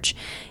for merch,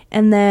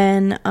 and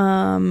then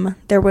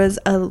there was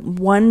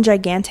one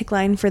gigantic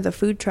line for the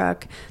food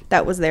truck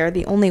that was there,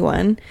 the only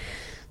one.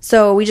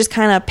 So we just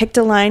kind of picked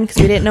a line because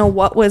we didn't know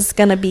what was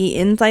going to be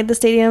inside the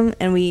stadium,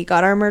 and we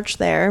got our merch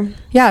there.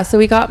 Yeah, so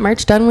we got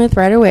merch done with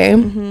right away.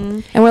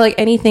 And we're like,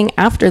 anything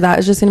after that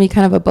is just going to be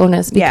kind of a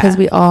bonus because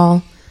we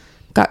all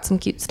got some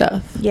cute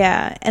stuff.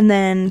 Yeah, and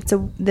then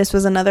so this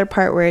was another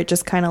part where it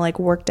just kind of like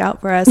worked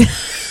out for us.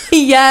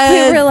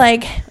 Yes. We were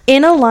like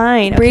in a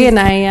line. Brie and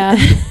I,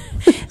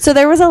 So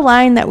there was a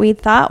line that we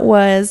thought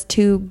was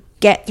to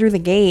get through the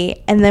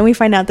gate, and then we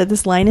find out that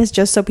this line is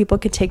just so people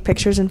could take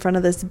pictures in front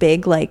of this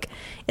big, like,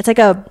 it's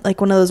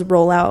like one of those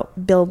rollout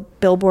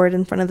billboard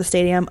in front of the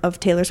stadium of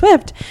Taylor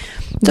Swift.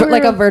 So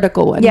like a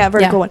vertical one. Yeah,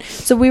 vertical one.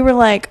 So we were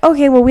like,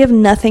 okay, well, we have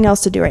nothing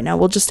else to do right now.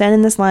 We'll just stand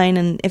in this line,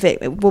 and if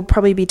it will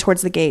probably be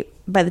towards the gate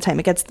by the time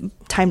it gets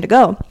time to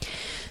go.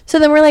 So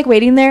then we're like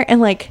waiting there, and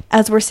like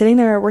as we're sitting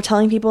there, we're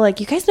telling people like,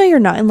 you guys know you're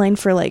not in line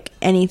for like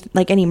any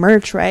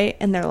merch, right?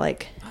 And they're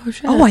like,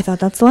 oh, I thought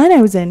that's the line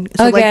I was in.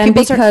 So again,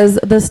 like, because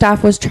the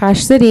staff was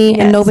trash city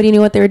and nobody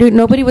knew what they were doing.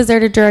 Nobody was there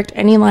to direct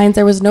any lines.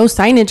 There was no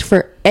signage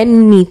for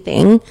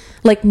anything,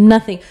 like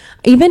nothing.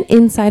 Even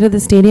inside of the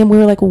stadium, we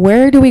were like,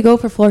 where do we go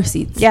for floor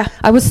seats? Yeah.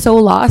 I was so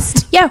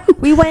lost. Yeah.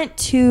 We went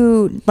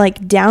to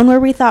like down where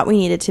we thought we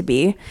needed to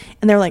be.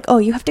 And they're like, oh,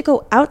 you have to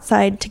go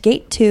outside to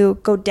gate 2,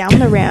 go down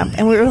the ramp.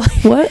 And we were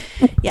like, what?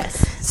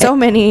 Yes. So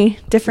many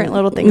different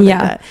little things like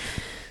that.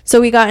 So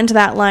we got into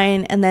that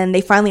line, and then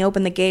they finally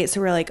opened the gate. So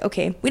we're like,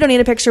 okay, we don't need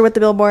a picture with the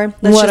billboard.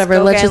 Let's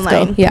just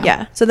go.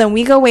 Yeah. So then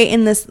we go wait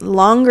in this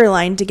longer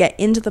line to get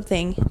into the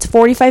thing. It's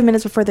 45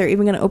 minutes before they're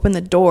even going to open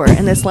the door,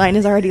 and this line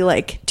is already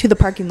like to the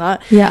parking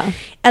lot. Yeah.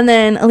 And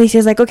then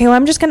Alicia's like, okay, well,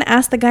 I'm just going to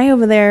ask the guy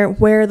over there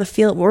where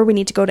we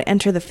need to go to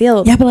enter the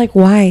field. Yeah, but like,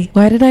 why?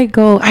 Why did I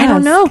go ask? I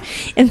don't know.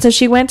 And so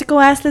she went to go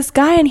ask this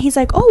guy, and he's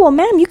like, oh, well,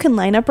 ma'am, you can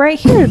line up right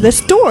here,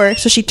 this door.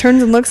 So she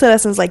turns and looks at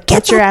us and is like,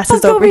 get your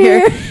asses over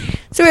here.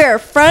 So we were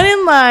front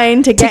in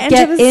line to get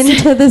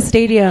into the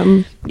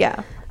stadium.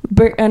 Yeah.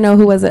 I know,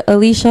 who was it?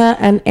 Alicia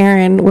and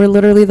Aaron were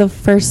literally the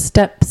first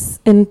steps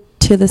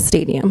into the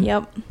stadium.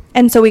 Yep.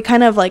 And so we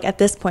kind of like, at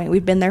this point,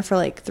 we've been there for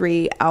like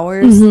 3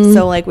 hours.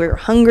 So like we were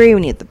hungry. We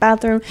needed the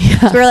bathroom. Yeah.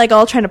 So we were like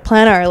all trying to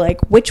plan our like,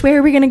 which way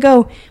are we going to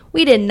go?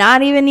 We did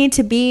not even need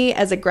to be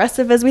as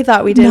aggressive as we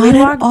thought we did. Not we at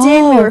walked all.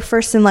 in. We were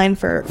first in line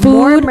for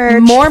Food,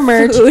 more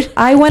merch. food,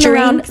 I went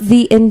drinks. around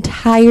the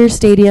entire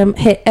stadium,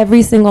 hit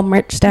every single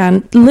merch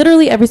stand,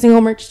 literally every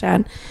single merch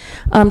stand,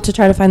 to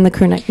try to find the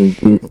crew neck.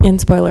 And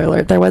spoiler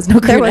alert, there was no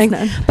crew neck.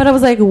 None. But I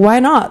was like,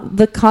 why not?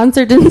 The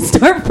concert didn't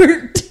start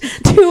for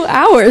 2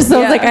 hours, so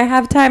I was like, I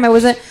have time. I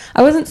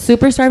wasn't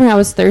super starving. I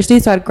was thirsty,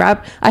 so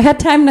I had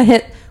time to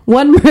hit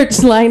one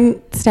merch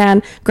line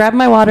stand, grab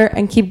my water,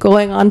 and keep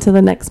going on to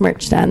the next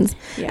merch stands.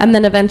 And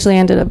then eventually I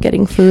ended up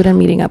getting food and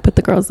meeting up with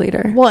the girls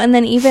later. Well, and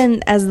then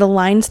even as the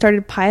line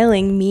started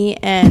piling, me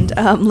and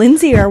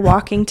Lindsay are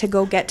walking to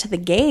go get to the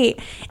gate,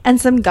 and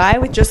some guy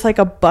with just like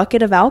a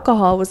bucket of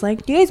alcohol was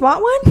like, "Do you guys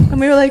want one?" And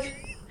we were like,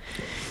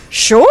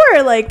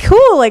 "Sure, like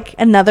cool, like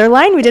another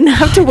line we didn't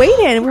have to wait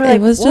in." We're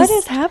like, "What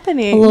is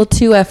happening?" A little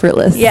too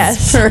effortless.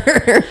 Yes.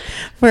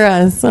 For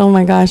us. Oh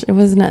my gosh, it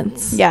was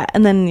nuts. Yeah,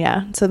 and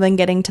then so then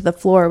getting to the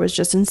floor was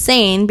just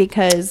insane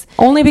because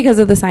only because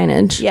of the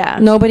signage. Yeah.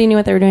 Nobody knew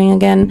what they were doing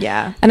again.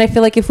 Yeah. And I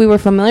feel like if we were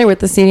familiar with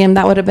the stadium,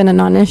 that would have been a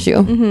non-issue.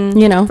 Mm-hmm.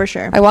 You know, for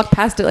sure. I walked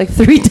past it like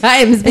 3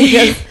 times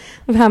because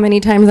of how many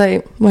times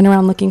I went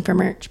around looking for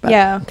merch. But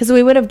yeah, because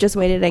we would have just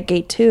waited at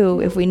gate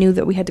 2 if we knew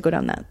that we had to go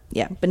down that.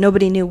 Yeah, but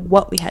nobody knew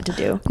what we had to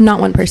do. Not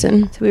one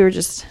person. So we were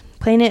just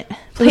playing it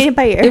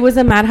by ear. It was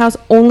a madhouse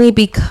only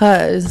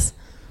because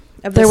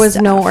there was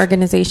staff. no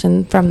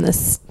organization from the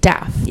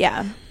staff.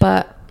 Yeah.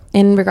 But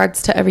in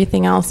regards to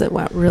everything else, it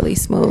went really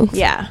smooth.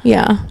 Yeah.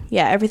 Yeah.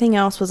 Yeah, everything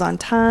else was on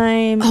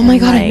time. Oh my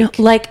God, I know.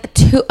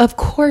 Of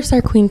course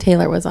our Queen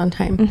Taylor was on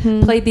time.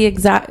 Mm-hmm. Played the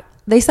exact,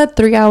 they said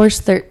 3 hours,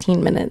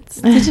 13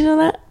 minutes. Did you know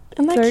that?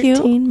 Isn't that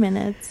 13 cute?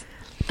 minutes.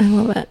 I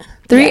love it.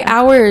 3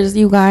 hours,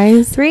 you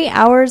guys. 3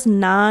 hours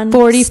non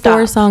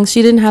 44 songs.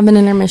 She didn't have an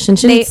intermission.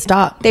 She didn't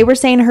stop. They were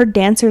saying her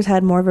dancers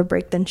had more of a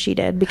break than she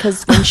did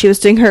because when she was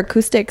doing her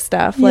acoustic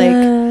stuff, like,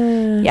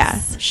 yeah,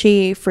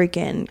 she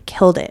freaking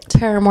killed it.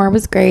 Paramore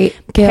was great.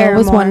 Gail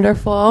was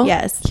wonderful.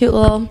 Yes. Cute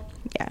little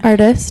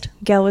artist.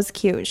 Gail was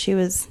cute. She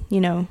was,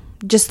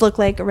 just looked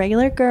like a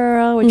regular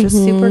girl, which was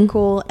super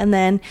cool. And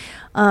then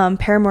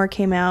Paramore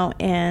came out,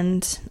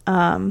 and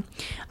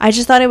I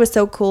just thought it was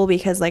so cool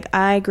because like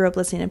I grew up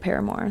listening to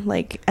Paramore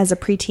like as a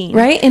preteen,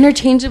 right?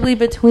 Interchangeably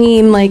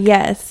between like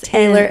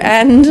Taylor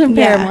and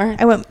Paramore.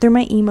 I went through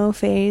my emo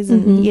phase,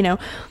 and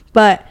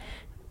but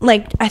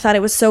like I thought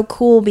it was so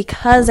cool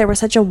because there was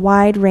such a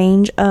wide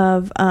range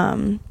of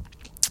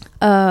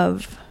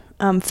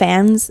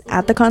fans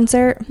at the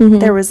concert.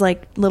 There was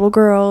like little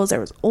girls, there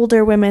was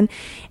older women,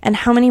 and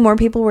how many more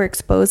people were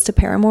exposed to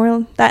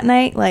Paramore that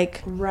night?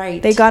 Like,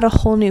 they got a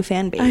whole new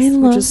fan base,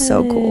 which is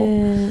so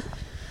cool.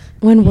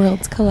 When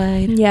worlds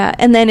collide. Yeah,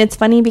 and then it's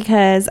funny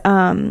because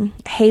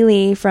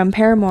Haley from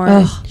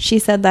Paramore, she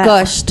said that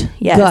gushed.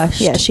 Yeah,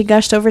 she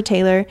gushed over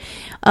Taylor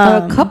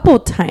a couple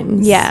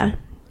times. Yeah,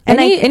 and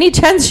any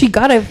chance she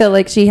got, I feel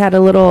like she had a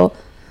little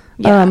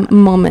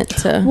moment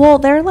to. Well,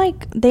 they're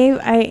like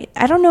I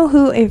don't know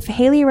who, if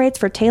Haley writes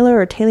for Taylor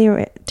or Taylor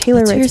That's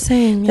writes. What you're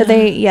saying.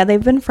 Yeah.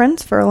 They've been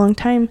friends for a long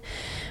time,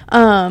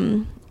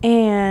 and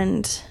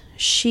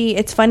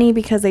it's funny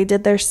because they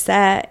did their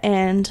set,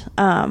 and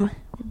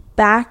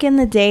back in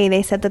the day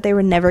they said that they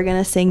were never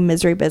gonna sing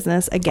Misery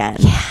Business again.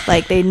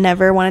 Like they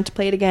never wanted to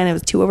play it again. It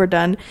was too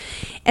overdone.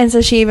 And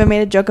so she even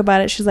made a joke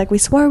about it. She's like, we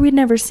swore we'd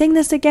never sing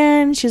this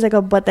again. She's like,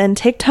 oh, but then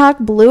TikTok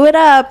blew it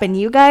up and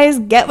you guys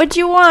get what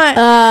you want.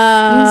 So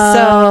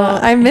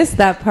I missed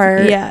that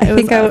part. Yeah, I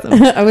think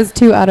awesome. I was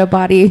too out of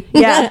body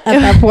at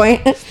that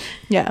point.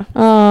 Yeah.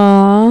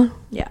 Aww.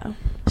 Yeah.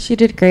 She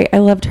did great. I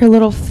loved her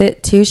little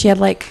fit too. She had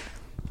like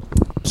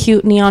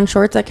cute neon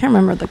shorts. I can't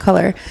remember the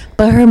color,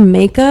 but her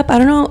makeup, I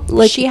don't know,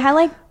 like she had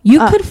like you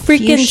could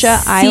freaking see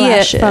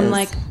eyelashes. It from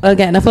like,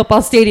 again, a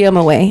football stadium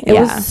away. It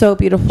was so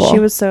beautiful. She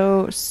was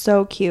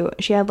so cute.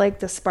 She had like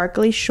the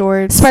sparkly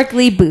shorts,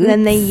 sparkly boots, and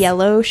then the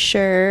yellow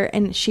shirt,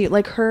 and she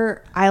like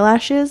her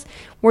eyelashes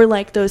were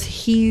like those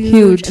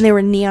huge, and they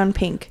were neon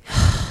pink.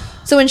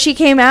 So when she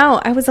came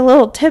out, I was a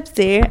little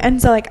tipsy,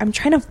 and so like I'm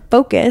trying to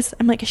focus.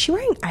 I'm like, is she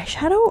wearing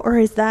eyeshadow or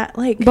is that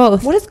like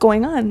both? What is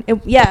going on?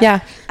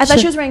 Yeah. I thought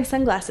she was wearing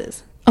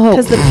sunglasses. Oh,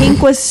 because the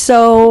pink was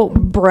so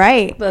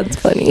bright. That's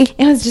funny.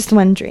 It was just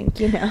one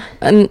drink, Yeah,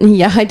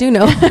 I do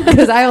know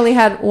because I only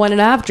had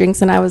 1.5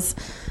 drinks, and I was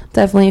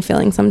definitely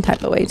feeling some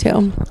type of way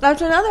too.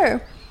 That's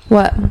another.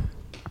 What?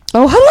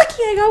 Oh, how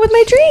lucky I got with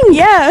my drink.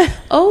 Yeah.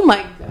 Oh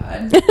my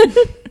God.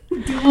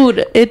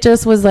 Dude, it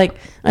just was like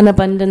an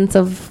abundance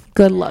of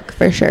good luck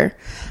for sure.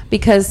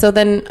 Because so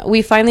then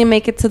we finally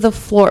make it to the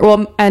floor.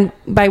 Well, and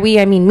by we,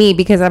 I mean me,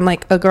 because I'm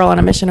like a girl on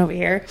a mission over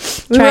here.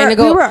 We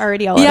were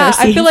already all at our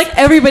seats. I feel like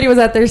everybody was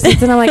at their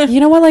seats. And I'm like, you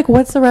know what? Like,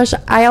 what's the rush?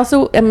 I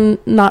also am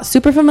not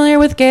super familiar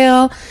with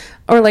Gail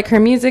or like her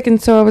music. And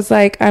so I was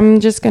like, I'm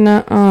just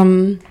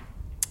gonna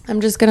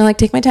like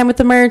take my time with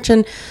the merch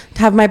and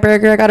have my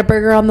burger. I got a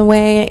burger on the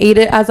way. I ate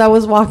it as I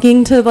was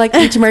walking to like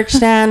each merch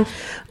stand.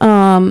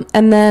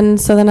 And then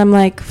I'm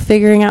like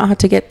figuring out how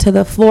to get to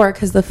the floor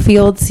because the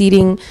field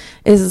seating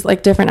is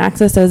like different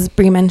access, as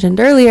Brie mentioned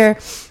earlier.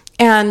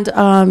 And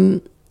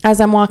as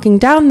I'm walking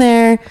down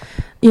there,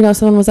 you know,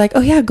 someone was like,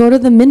 oh yeah, go to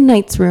the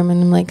Midnight's room.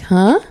 And I'm like,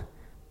 huh?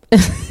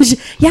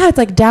 Yeah, it's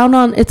like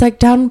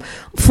down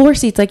floor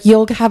seats. Like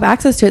you'll have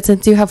access to it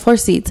since you have floor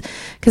seats,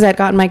 because I'd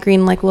gotten my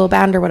green like little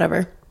band or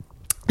whatever.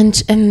 And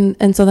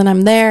so then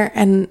I'm there,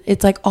 and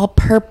it's like all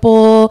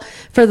purple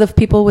for the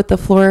people with the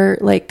floor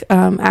like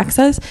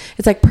access.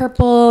 It's like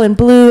purple and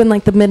blue and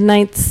like the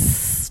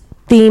Midnight's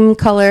theme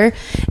color,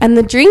 and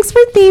the drinks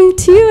were themed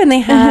too. And they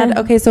had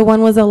okay, so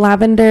one was a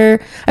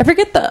lavender, I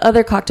forget the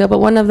other cocktail, but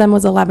one of them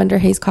was a lavender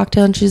haze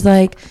cocktail. And she's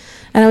like,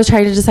 and I was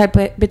trying to decide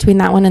between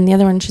that one and the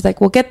other one. She's like,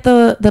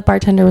 the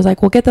bartender was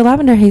like, we'll get the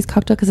lavender haze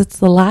cocktail because it's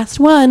the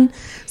last one.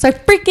 So I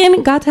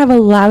freaking got to have a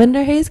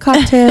lavender haze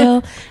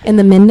cocktail in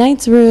the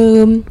Midnight's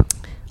room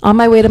on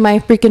my way to my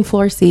freaking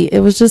floor seat.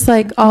 It was just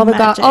like all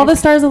the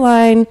stars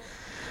aligned.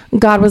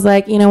 God was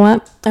like, you know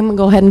what? I'm going to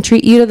go ahead and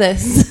treat you to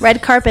this.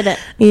 Red carpet it.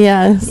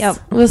 Yes. Yep.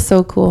 It was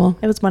so cool.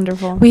 It was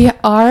wonderful. We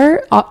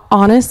are,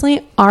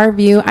 honestly, our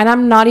view, and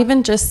I'm not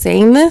even just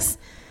saying this,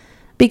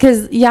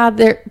 because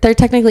there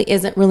technically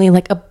isn't really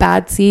like a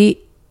bad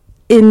seat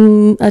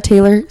in a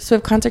Taylor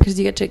Swift concert, because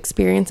you get to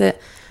experience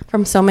it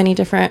from so many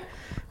different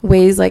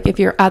ways. Like if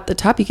you're at the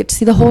top, you get to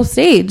see the whole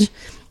stage.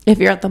 If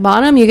you're at the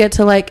bottom, you get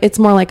to like, it's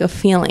more like a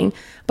feeling.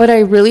 But I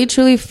really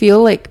truly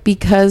feel like,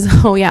 because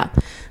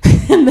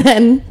and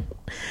then,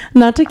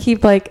 not to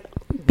keep like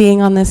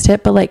being on this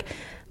tip, but like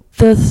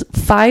the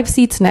 5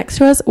 seats next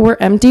to us were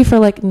empty for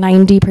like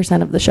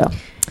 90% of the show.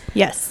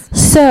 Yes.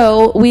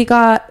 So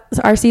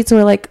our seats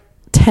were like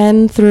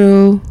 11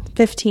 through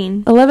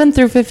 15,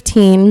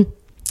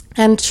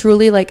 and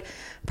truly like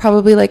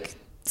probably like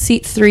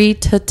seat 3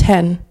 to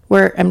 10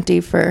 were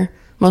empty for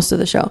most of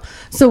the show.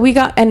 So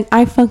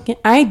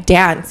I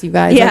dance, you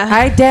guys. Yeah. Like,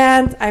 I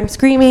dance, I'm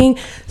screaming,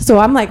 so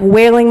I'm like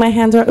wailing my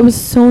hands around. It was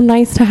so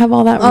nice to have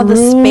all room, the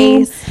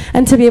space,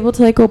 and to be able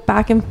to like go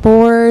back and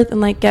forth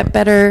and like get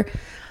better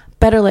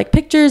like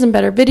pictures and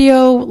better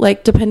video,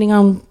 like depending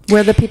on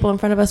where the people in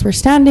front of us were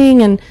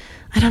standing. And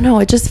I don't know,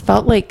 it just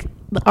felt like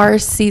our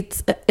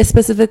seats,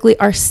 specifically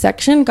our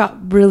section,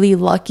 got really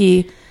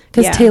lucky,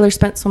 because Taylor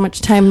spent so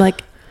much time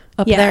like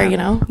up there, you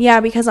know? Yeah,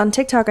 because on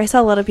TikTok I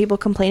saw a lot of people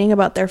complaining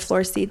about their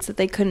floor seats, that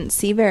they couldn't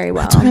see very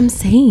well. That's what I'm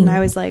saying. And I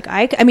was like,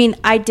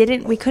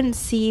 we couldn't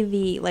see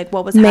the like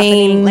what was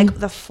happening, like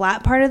the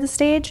flat part of the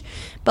stage,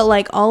 but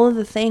like all of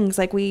the things,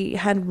 like we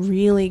had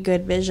really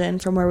good vision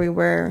from where we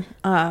were.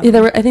 I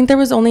think there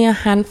was only a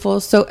handful.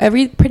 So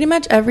pretty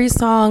much every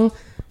song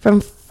from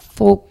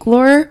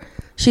Folklore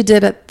she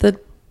did at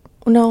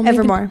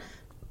Evermore.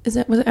 Was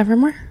it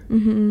Evermore?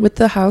 Mm-hmm. With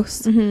the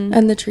house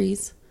and the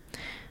trees.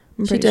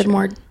 She did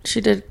more. She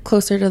did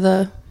closer to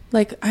the,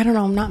 like, I don't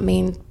know, not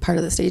main part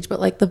of the stage, but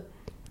like the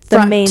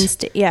main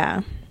stage.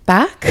 Yeah.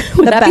 Back?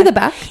 Would that be the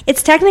back?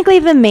 It's technically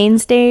the main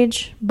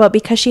stage, but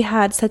because she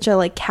had such a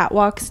like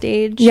catwalk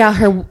stage. Yeah,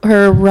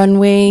 her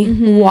runway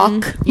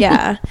walk.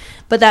 Yeah.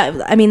 But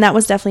that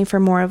was definitely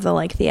for more of the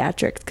like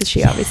theatrics, because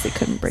she obviously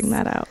couldn't bring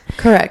that out.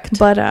 Correct.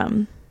 But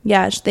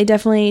yeah, they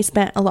definitely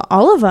spent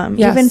all of them.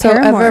 Yeah, even so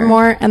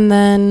Evermore, and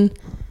then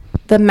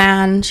The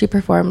Man, she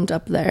performed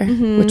up there,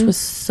 which was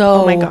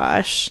so, oh my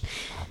gosh,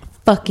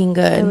 fucking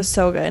good. It was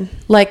so good,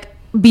 like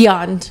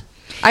beyond.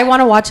 I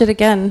want to watch it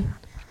again.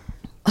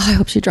 Oh, I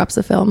hope she drops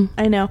the film.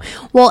 I know.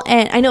 Well,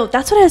 and I know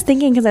that's what I was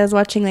thinking, because I was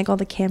watching like all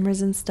the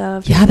cameras and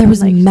stuff. Yeah, there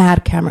was like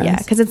mad cameras. Yeah,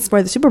 because it's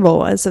where the Super Bowl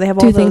was, so they have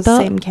all those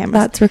same cameras.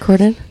 That's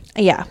recorded.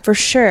 Yeah, for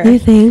sure. You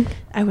think?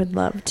 I would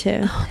love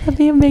to. Oh, that'd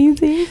be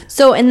amazing.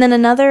 So, and then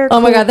another. Oh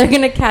my God, they're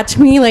gonna catch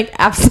me like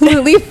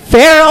absolutely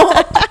feral.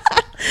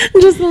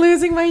 I'm just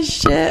losing my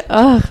shit.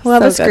 Oh, we'll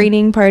have a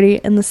screening party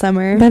in the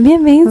summer. That'd be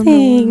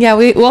amazing. Yeah,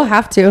 we'll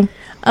have to.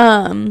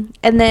 And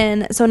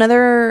then so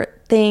another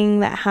thing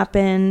that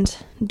happened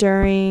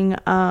during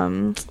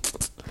when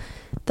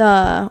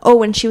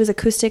she was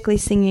acoustically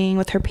singing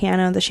with her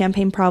piano, the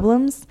Champagne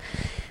Problems,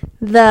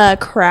 the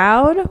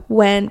crowd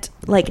went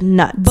like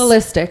nuts,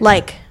 ballistic.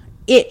 Like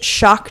it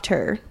shocked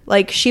her.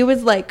 Like she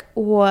was like,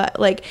 what?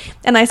 Like,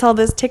 and I saw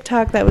this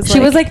TikTok that was she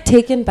was like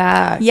taken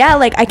back. Yeah,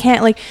 like I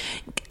can't, like,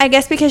 I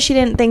guess because she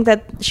didn't think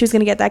that she was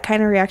gonna get that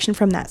kind of reaction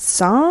from that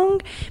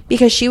song,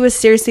 because she was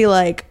seriously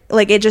like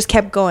it just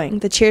kept going,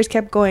 the cheers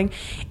kept going,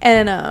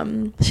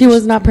 and she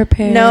was not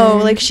prepared. No,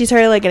 like she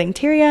started like getting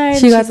teary-eyed.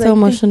 She got so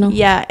emotional.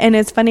 Yeah, and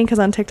it's funny because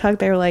on TikTok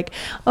they were like,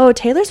 oh,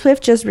 Taylor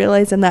Swift just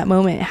realized in that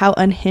moment how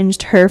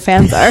unhinged her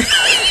fans are.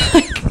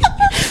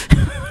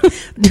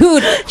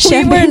 Dude,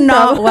 we were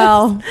not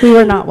well.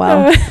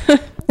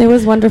 It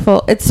was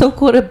wonderful. It's so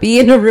cool to be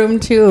in a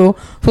room too,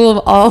 full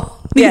of all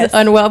these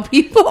unwell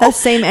people. The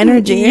same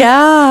energy.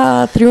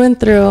 Yeah, through and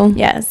through.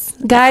 Yes.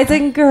 Guys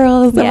and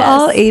girls of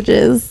all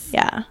ages.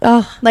 Yeah.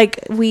 Oh, like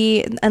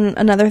and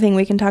another thing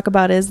we can talk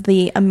about is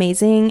the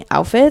amazing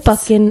outfits.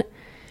 Fucking,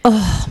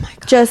 oh my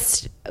God.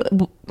 Just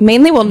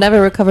mainly we'll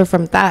never recover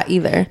from that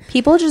either.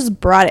 People just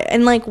brought it.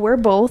 And like we're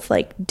both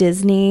like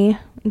Disney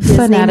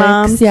fanatics,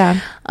 moms. Yeah.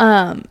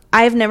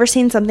 I've never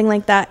seen something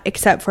like that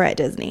except for at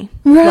Disney.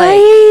 Right.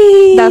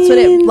 Like, that's what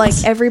it, like,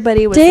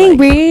 everybody was. Dang, like,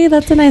 Brie,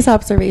 that's a nice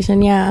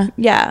observation. Yeah.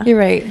 Yeah. You're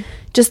right.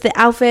 just the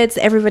outfits.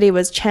 Everybody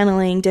was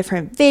channeling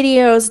different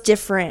videos,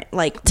 different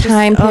like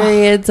time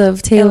periods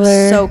of Taylor. It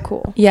was so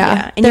cool.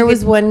 Yeah. And there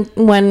was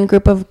one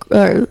group of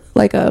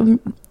like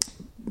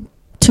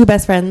two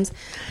best friends,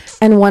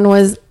 and one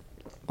was,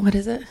 what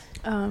is it?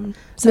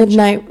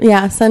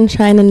 Midnight,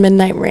 sunshine and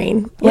midnight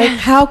rain. Like,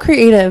 how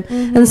creative.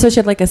 And so she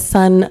had like a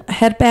sun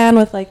headband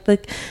with like the,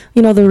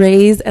 the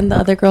rays, and the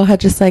other girl had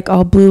just like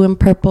all blue and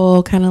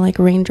purple kind of like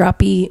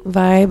raindroppy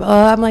vibe.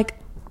 Oh, I'm like,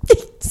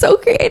 so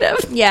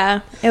creative.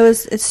 Yeah,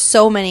 it's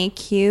so many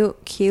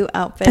cute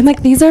outfits. I'm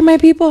like, these are my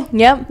people.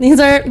 Yep, these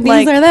are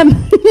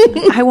them.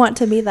 I want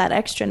to be that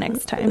extra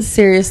next time.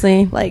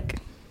 Seriously, like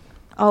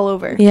all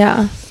over.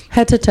 Yeah,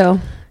 head to toe.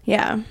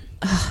 Yeah.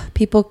 Ugh,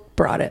 people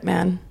brought it,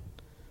 man.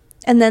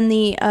 And then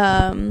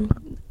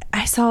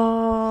I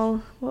saw,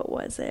 what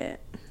was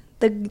it?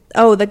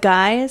 The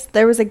guys.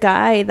 There was a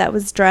guy that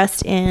was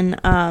dressed in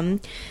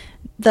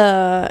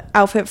the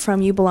outfit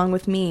from You Belong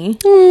With Me.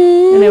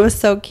 And it was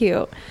so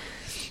cute.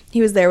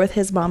 He was there with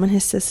his mom and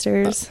his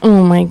sisters.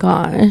 Oh my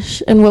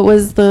gosh. And what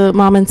was the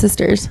mom and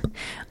sisters?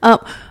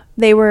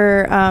 They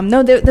were,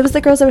 there was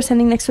the girls that were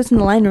standing next to us in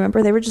the line,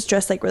 remember? They were just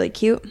dressed like really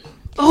cute.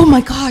 Oh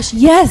my gosh,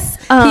 yes.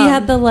 He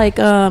had the like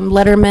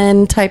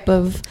Letterman type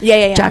of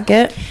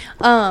jacket.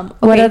 Okay.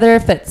 What other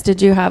fits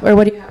did you have, or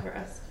what do you have for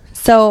us?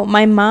 So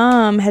my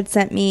mom had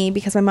sent me,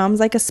 because my mom's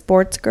like a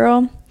sports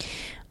girl.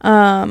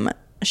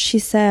 She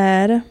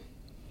said,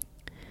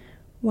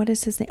 what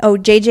is his name? Oh,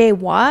 JJ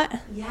Watt.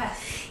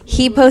 Yes.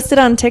 He posted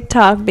on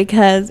TikTok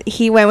because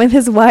he went with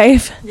his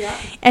wife. Yeah.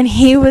 And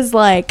he was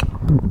like,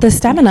 the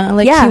stamina,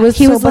 like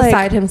he was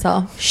beside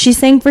himself. She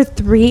sang for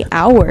 3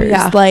 hours.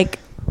 Yeah. Like,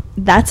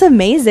 that's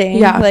amazing.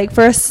 Yeah. Like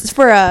for a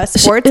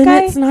sports guy.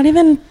 And it's not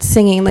even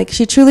singing. Like,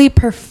 she truly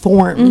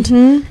performed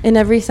in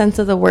every sense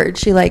of the word.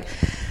 She like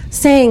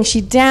sang,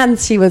 she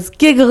danced, she was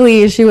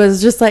giggly, she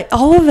was just like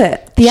all of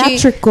it.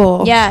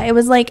 Theatrical. It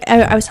was like,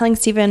 I was telling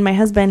Steven, my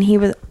husband,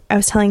 I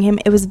was telling him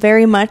it was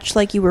very much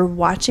like you were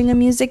watching a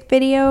music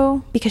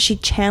video, because she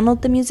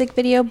channeled the music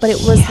video, but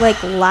it was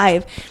like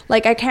live.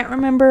 Like, I can't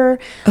remember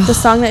the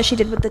song that she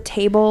did with the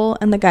table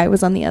and the guy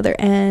was on the other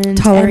end.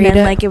 Tolerate and then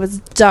it. Like it was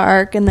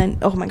dark, and then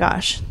oh my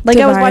gosh, like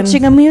Divine. I was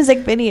watching a music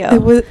video.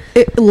 It was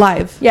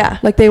live. Yeah.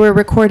 Like they were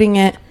recording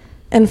it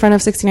in front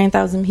of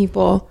 69,000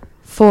 people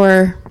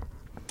for,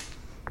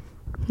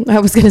 I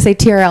was going to say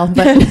TRL,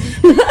 but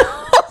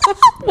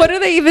what are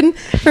they even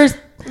for?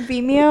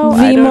 Vimeo?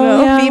 I don't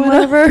know. Yeah,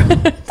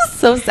 whatever.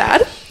 So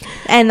sad.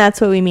 And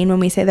that's what we mean when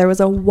we say there was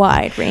a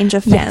wide range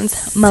of fans.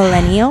 Yes.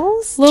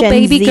 Millennials, little Gen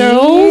baby Z,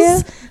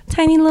 girls,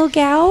 tiny little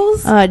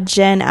gals,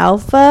 Gen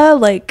Alpha,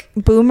 like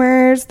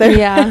boomers.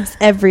 There's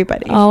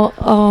everybody.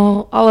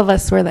 All of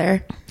us were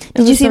there.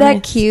 Did you see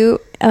that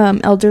cute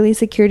elderly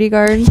security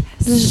guard?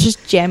 This is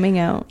just jamming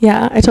out.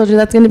 Yeah, I told you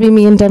that's going to be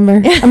me in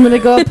Denver. I'm going to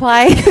go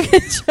apply.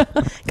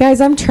 Guys,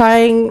 I'm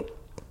trying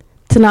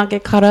to not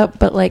get caught up,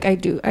 but like I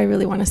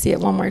really want to see it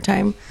one more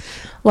time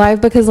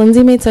live, because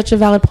Lindsay made such a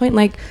valid point.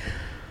 Like,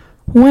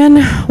 when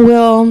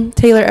will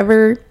Taylor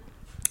ever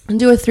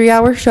do a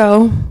 3-hour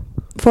show,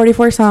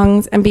 44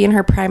 songs, and be in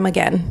her prime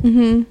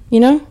again?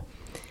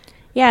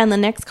 Yeah, and the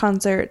next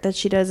concert that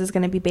she does is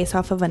going to be based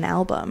off of an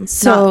album,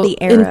 so not the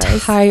eras.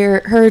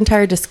 her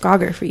entire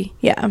discography.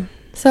 Yeah.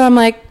 So I'm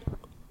like,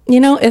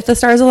 if the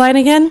stars align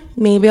again,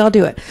 maybe I'll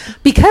do it,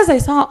 because I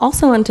saw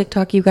also on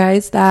TikTok, you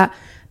guys, that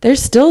they're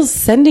still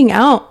sending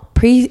out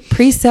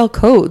pre-sale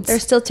codes.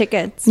 There's still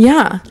tickets.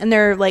 Yeah. And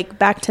they're like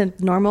back to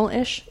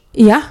normal-ish.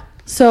 Yeah.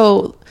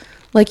 So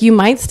like you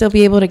might still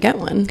be able to get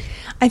one.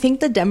 I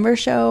think the Denver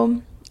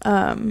show,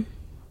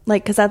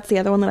 because that's the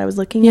other one that I was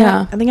looking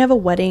at. I think I have a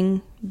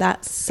wedding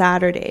that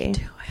Saturday,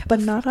 but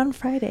not on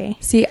Friday.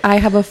 See, I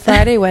have a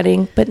Friday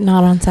wedding, but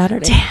not on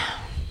Saturday. Damn.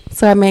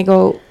 So I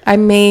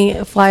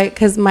may fly,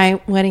 because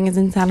my wedding is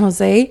in San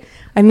Jose.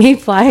 I may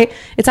fly.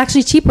 It's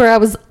actually cheaper. I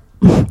was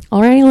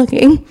already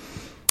looking,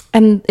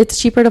 and it's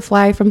cheaper to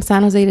fly from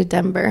San Jose to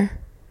Denver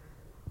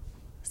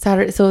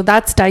Saturday. So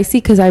that's dicey,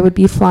 because I would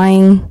be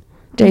flying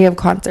day of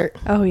concert.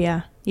 Oh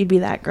yeah, you'd be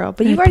that girl,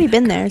 but you've already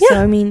been there. Yeah.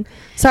 So I mean,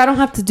 so I don't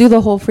have to do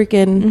the whole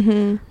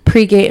freaking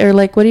pre-gate, or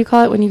like, what do you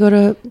call it when you go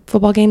to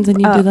football games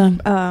and you do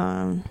the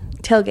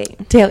tailgate?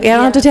 I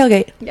don't have to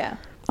tailgate. Yeah,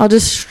 I'll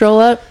just stroll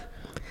up.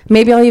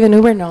 Maybe I'll even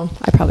Uber. No,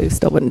 I probably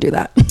still wouldn't do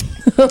that.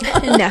 No,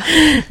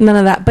 none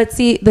of that. But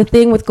see, the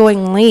thing with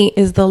going late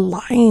is the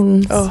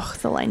lines. Oh,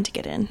 the line to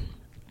get in.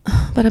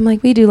 But I'm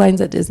like, we do lines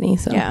at Disney,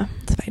 so yeah,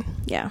 it's fine.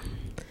 Yeah,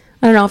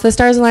 I don't know if the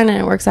stars align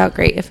and it works out,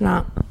 great. If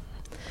not,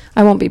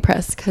 I won't be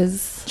pressed,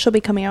 because she'll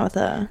be coming out with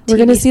a we're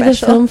gonna see the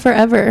film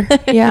forever.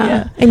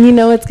 Yeah. And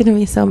it's gonna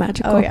be so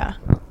magical. Oh yeah,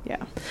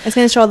 it's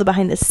gonna show all the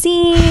behind the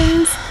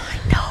scenes. I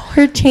know,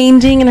 her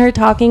changing and her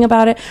talking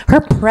about it, her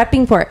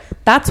prepping for it.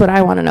 That's what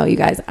I want to know, you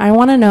guys. I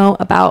want to know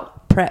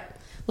about prep.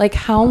 Like,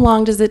 how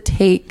long does it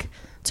take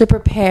to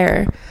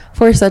prepare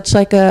for such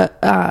like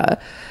a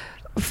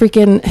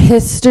freaking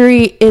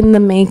history in the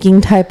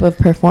making type of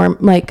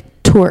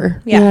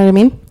tour? Yeah. You know what I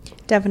mean?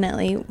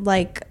 Definitely.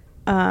 Like,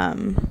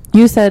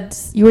 you said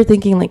you were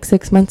thinking like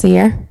 6 months a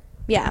year.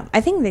 Yeah,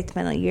 I think they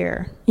spent a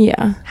year.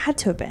 Yeah. Had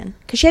to have been.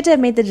 Because she had to have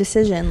made the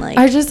decision, like...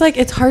 I just, like,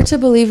 it's hard to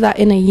believe that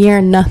in a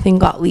year nothing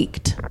got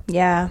leaked.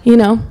 Yeah. You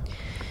know?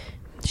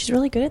 She's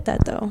really good at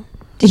that, though.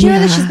 Did you know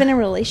that she's been in a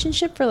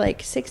relationship for,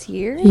 like, 6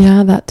 years?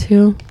 Yeah, that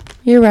too.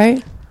 You're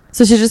right.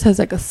 So she just has,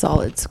 like, a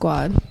solid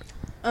squad.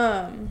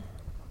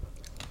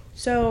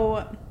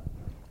 So...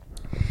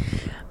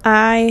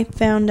 I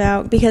found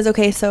out because,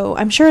 okay, so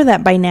I'm sure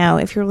that by now,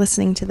 if you're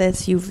listening to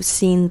this, you've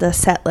seen the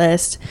set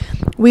list.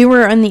 We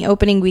were on the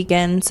opening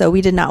weekend, so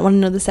we did not want to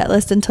know the set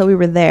list until we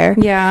were there.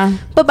 Yeah.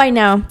 But by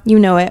now, you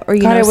know it. Or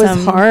you know it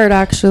was hard,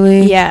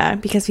 actually. Yeah,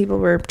 because people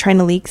were trying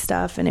to leak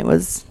stuff, and it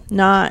was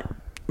not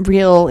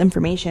real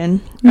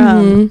information.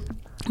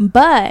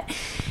 But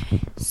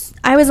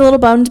I was a little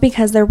bummed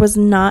because there was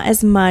not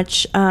as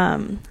much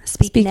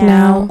Speak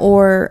Now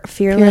or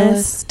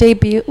Fearless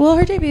debut. Well,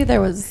 her debut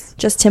there was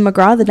just Tim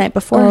McGraw the night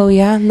before. Oh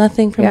yeah,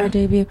 nothing from her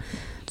debut.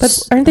 But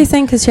aren't they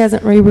saying because she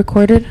hasn't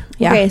re-recorded?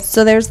 Yeah. Okay,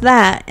 so there's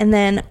that, and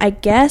then I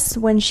guess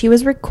when she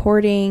was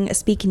recording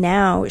Speak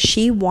Now,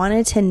 she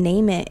wanted to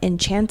name it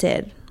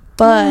Enchanted,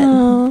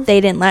 but they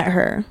didn't let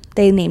her.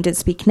 They named it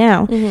Speak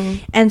Now.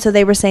 And so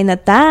they were saying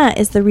that that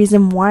is the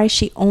reason why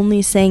she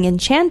only sang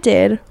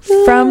Enchanted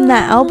from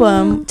that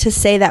album, to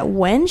say that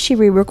when she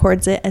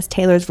re-records it as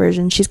Taylor's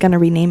version, she's going to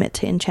rename it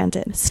to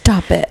Enchanted.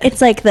 Stop it.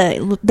 It's like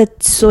the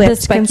Swift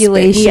the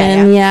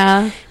speculation.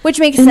 Yeah. Which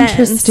makes sense.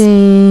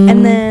 Interesting.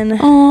 And then...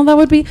 Oh, that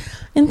would be...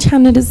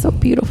 Enchanted is so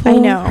beautiful. I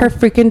know. Her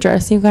freaking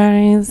dress, you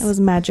guys. It was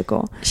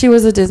magical. She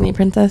was a Disney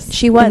princess.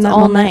 She was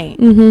all night.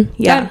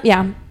 Yeah.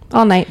 Yeah.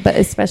 All night, but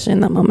especially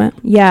in that moment.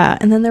 Yeah.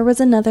 And then there was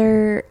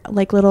another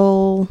like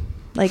little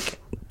like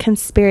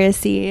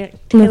conspiracy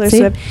Taylor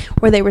Swift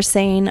where they were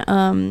saying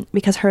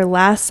because her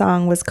last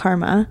song was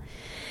Karma,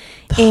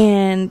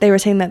 and they were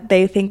saying that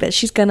they think that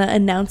she's gonna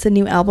announce a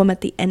new album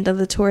at the end of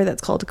the tour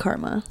that's called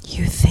Karma.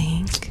 You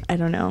think? I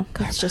don't know.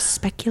 It's just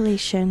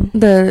speculation.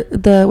 The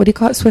what do you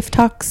call it? Swift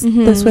talks.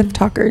 The Swift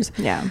talkers.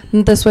 Yeah.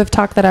 The Swift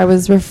talk that I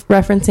was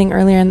referencing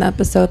earlier in the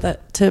episode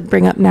that to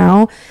bring up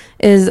now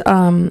is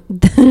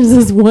there's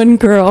this one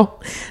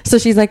girl. So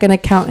she's like an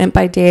accountant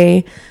by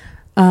day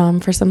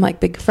for some like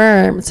big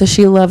firm. So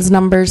she loves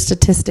numbers,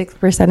 statistics,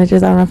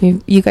 percentages. I don't know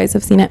if you guys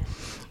have seen it,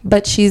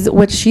 but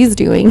what she's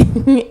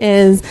doing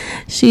is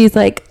she's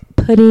like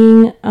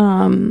putting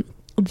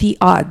the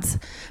odds,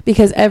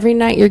 because every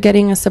night you're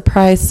getting a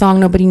surprise song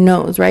nobody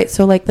knows, right?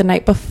 So like the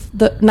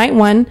night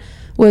one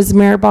was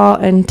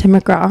Mirrorball and Tim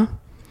McGraw.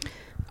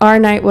 Our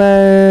night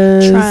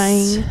was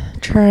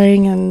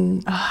trying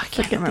and I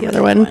can't remember the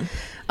other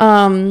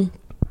one.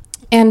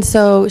 And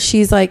so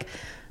she's like,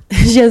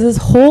 she has this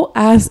whole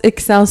ass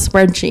Excel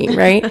spreadsheet,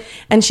 right?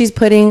 And she's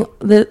putting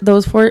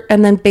those four,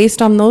 and then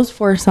based on those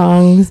four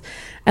songs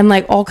and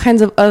like all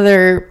kinds of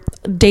other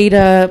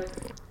data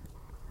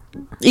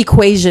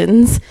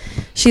equations,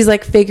 she's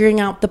like figuring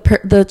out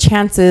the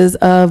chances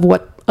of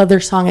what other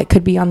song it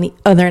could be on the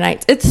other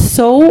nights. It's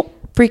so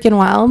freaking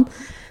wild.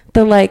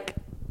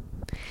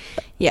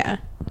 Yeah,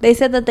 they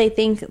said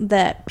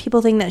that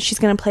people think that she's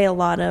going to play a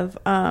lot of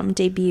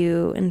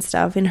debut and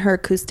stuff in her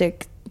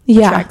acoustic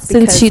tracks,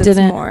 since she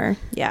didn't more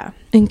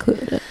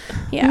include it.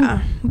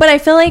 Yeah. But I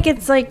feel like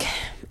it's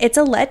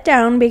a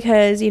letdown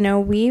because, you know,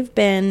 we've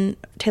been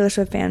Taylor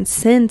Swift fans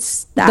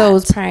since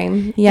those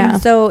prime. Yeah.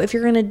 And so if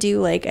you're going to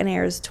do like an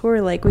Eras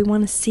tour, like we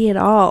want to see it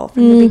all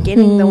from the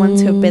beginning, the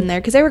ones who have been there,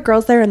 because there were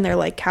girls there in their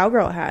like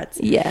cowgirl hats.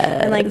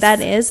 Yeah. And like that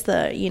is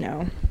the, you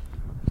know,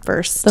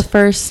 first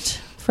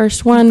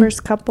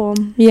couple.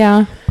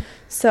 Yeah.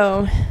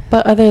 So,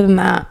 but other than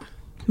that,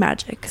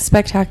 magic,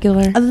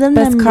 spectacular. Other than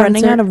them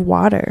running out of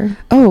water.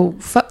 Oh,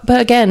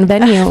 but again,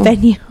 venue.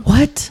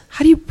 What?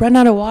 How do you run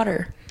out of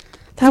water?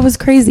 That was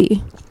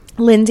crazy.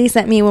 Lindsay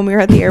sent me when we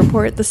were at the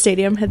airport. The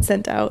stadium had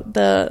sent out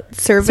the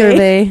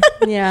survey.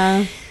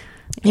 Yeah.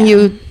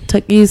 You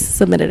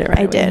submitted it, right?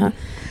 I did. Huh?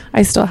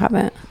 I still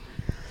haven't.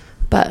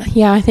 But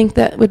yeah, I think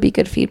that would be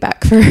good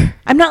feedback for.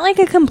 I'm not like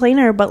a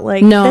complainer, but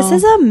like this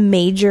is a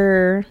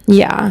major.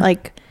 Yeah.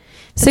 Like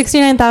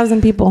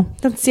 69,000 people.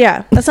 That's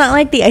not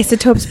like the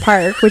Isotopes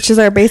Park, which is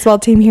our baseball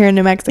team here in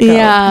New Mexico.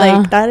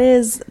 Yeah. Like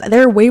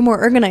they're way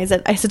more organized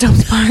at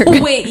Isotopes Park.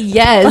 Wait,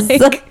 yes.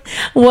 Like,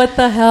 what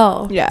the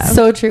hell? Yeah.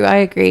 So true. I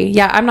agree.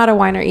 Yeah, I'm not a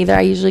whiner either.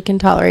 I usually can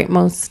tolerate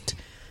most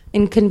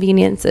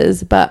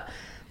inconveniences, but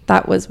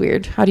that was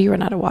weird. How do you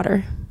run out of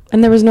water?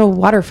 And there was no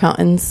water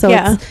fountains. So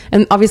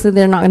and obviously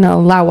they're not going to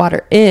allow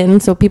water in,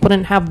 so people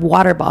didn't have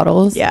water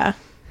bottles. Yeah.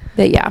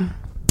 But yeah.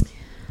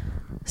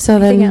 So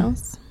anything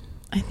else?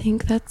 I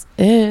think that's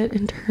it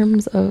in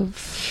terms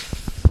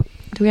of.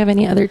 Do we have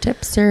any other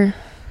tips or?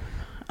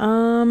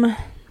 I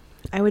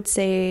would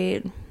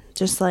say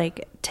just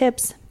like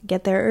tips: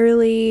 get there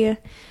early.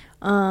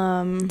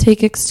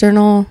 Take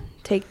external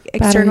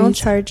batteries.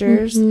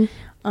 Chargers.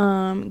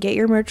 Mm-hmm. Get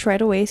your merch right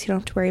away so you don't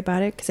have to worry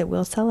about it because it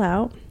will sell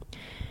out.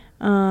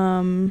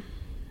 And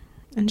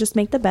just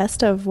make the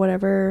best of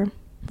whatever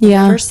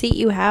seat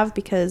you have,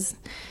 because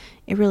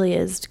it really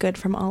is good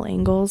from all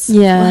angles.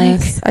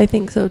 Yes, I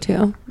think so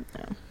too.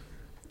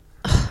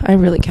 I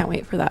really can't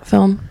wait for that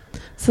film.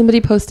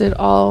 Somebody posted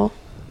all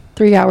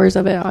 3 hours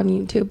of it on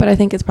YouTube, but I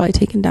think it's probably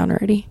taken down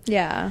already.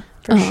 Yeah,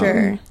 for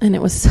sure. And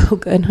it was so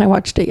good. I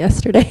watched it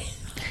yesterday.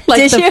 Like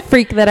Did the you?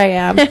 freak that I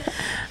am.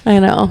 I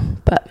know,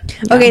 but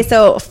yeah. Okay,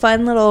 so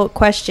fun little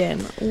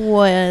question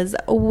was,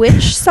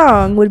 which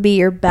song would be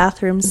your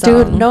bathroom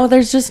song? Dude, no,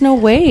 there's just no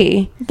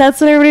way. That's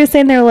what everybody was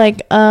saying. They're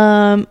like,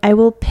 I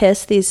will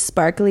piss these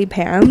sparkly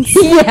pants.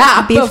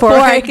 Yeah, before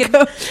I could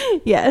go.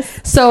 Yes.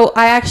 So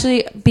I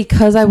actually,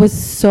 because I was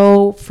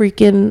so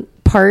freaking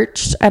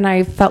parched and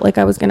I felt like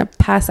I was gonna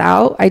pass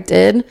out, I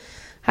did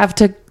have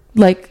to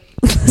like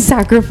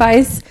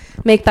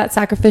make that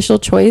sacrificial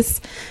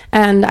choice,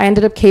 and I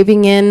ended up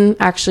caving in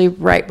actually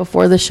right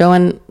before the show,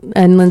 and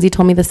Lindsay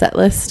told me the set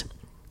list.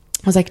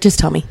 I was like, just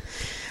tell me.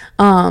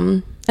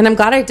 And I'm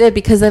glad I did,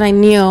 because then I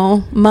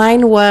knew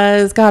mine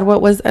was, God, what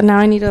was, and now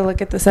I need to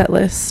look at the set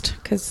list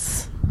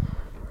because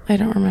I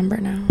don't remember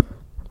now.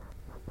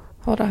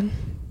 Hold on.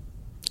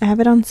 I have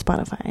it on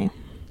Spotify.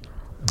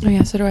 Oh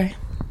yeah, so do I.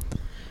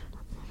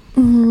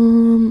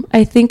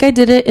 I think I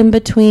did it in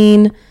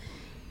between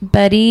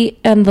Betty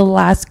and the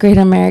last Great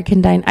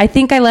American Dine. I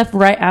think I left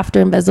right after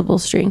Invisible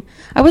String.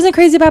 I wasn't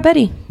crazy about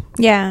Betty.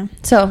 Yeah.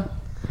 So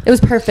it was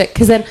perfect,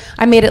 because then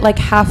I made it like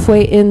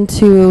halfway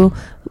into,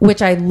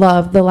 which I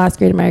love, the last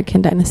Great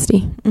American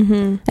Dynasty.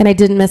 Mm-hmm. And I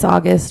didn't miss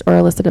August or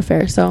Illicit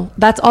Affair. So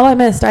that's all I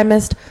missed. I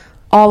missed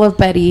all of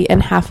Betty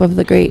and half of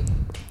the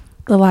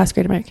last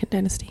Great American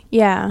Dynasty.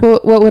 Yeah.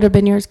 What would have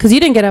been yours? Because you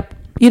didn't get up.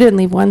 You didn't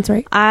leave once,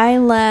 right? I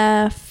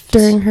left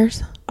during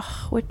hers.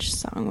 Oh, which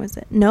song was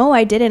it? No,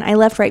 I didn't. I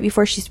left right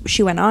before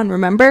she went on.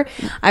 Remember,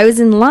 I was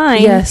in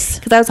line. Yes,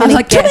 because I was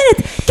like 2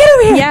 minutes. Get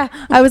over here. Yeah,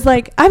 I was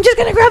like, I'm just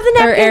gonna grab the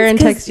napkins. Or Aaron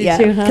texted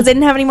you too, huh? Because I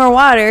didn't have any more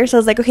water, so I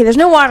was like, okay, there's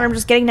no water. I'm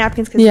just getting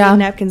napkins because I need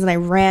napkins, and I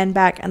ran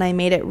back and I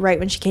made it right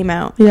when she came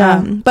out.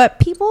 Yeah, but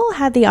people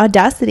had the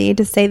audacity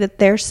to say that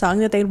their song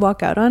that they'd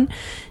walk out on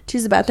to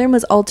use the bathroom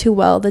was All Too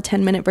Well, the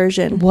 10-minute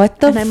version. What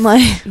the? And I'm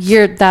like,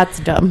 that's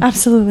dumb.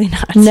 Absolutely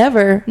not.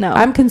 Never. No.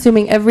 I'm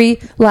consuming every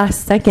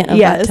last second of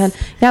that 10.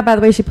 Yeah. By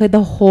the way, she played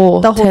the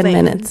whole 10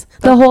 minutes.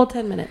 The whole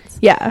 10 minutes.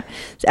 Yeah.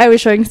 I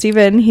was showing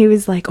Steven. He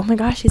was like, oh my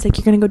gosh. He's like,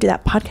 you're gonna go do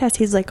that podcast.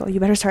 He's like, oh, you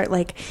better start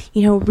like,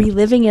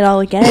 reliving it all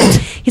again.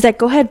 He's like,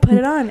 go ahead, put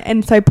it on.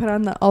 And so I put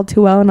on the All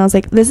Too Well, and I was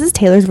like, this is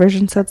Taylor's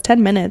version, so it's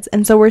 10 minutes.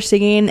 And so we're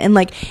singing, and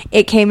like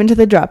it came into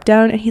the drop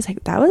down, and he's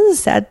like, that was a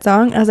sad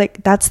song. I was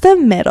like, that's the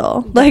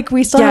middle. Like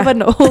we still have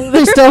an old.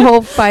 There's still a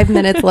whole 5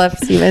 minutes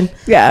left, Steven.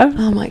 Yeah.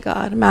 Oh my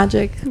God,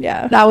 magic.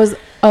 Yeah. That was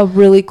a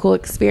really cool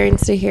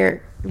experience to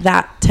hear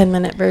that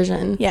 10-minute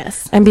version.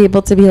 Yes. And be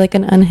able to be like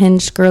an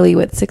unhinged girly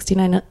with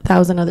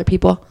 69,000 other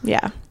people.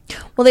 Yeah.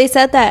 Well, they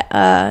said that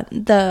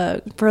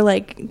for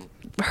like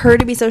her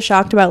to be so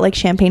shocked about like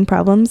Champagne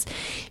Problems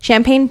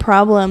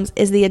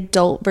is the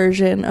adult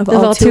version of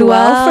All Too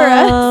Well for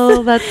us.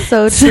 Oh, that's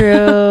so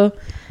true.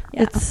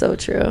 Yeah. It's so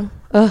true.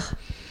 Ugh.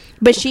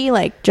 But she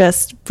like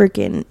just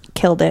freaking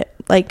killed it.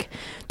 Like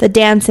the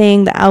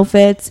dancing, the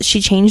outfits. She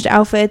changed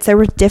outfits. There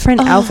were different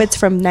outfits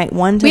from night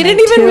 1 to night 2. We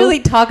didn't even really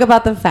talk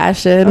about the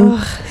fashion.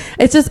 Ugh.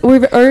 It's just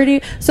we've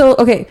already. So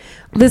okay,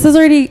 this is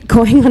already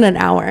going on an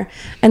hour,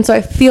 and so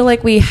I feel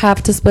like we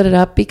have to split it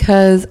up,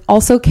 because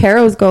also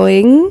Caro's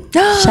going.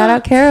 Shout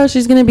out Caro.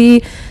 She's gonna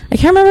be. I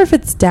can't remember if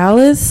it's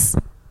Dallas,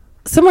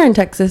 somewhere in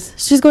Texas.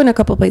 She's going to a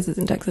couple places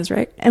in Texas,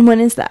 right? And when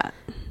is that?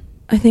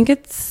 I think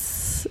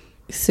it's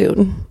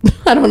soon.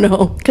 I don't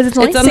know, because it's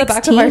only on the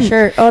back of our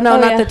shirt. Oh no,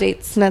 not the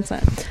dates. That's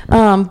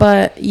not.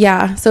 But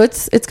yeah, so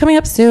it's coming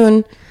up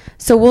soon.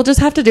 So we'll just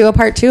have to do a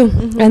part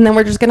 2, and then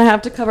we're just gonna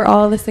have to cover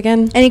all of this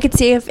again. And you could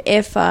see if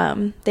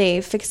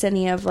they fixed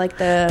any of like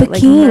the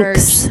like kinks. merch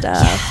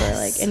stuff or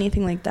like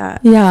anything like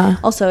that. Yeah.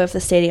 Also, if the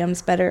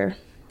stadium's better.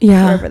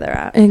 Yeah. Wherever they're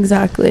at.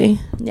 Exactly.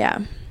 Yeah.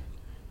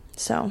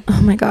 So.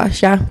 Oh my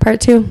gosh, yeah. Part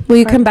 2. Will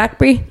you come back,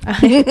 Brie?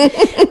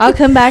 I'll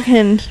come back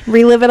and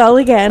relive it all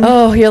again.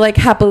 Oh, you're like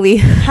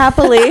happily.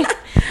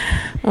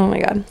 Oh my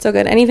God, so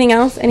good. Anything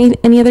else?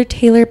 Any other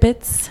Taylor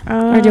bits?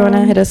 Or do you want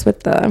to hit us with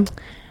the?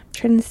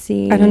 Trying to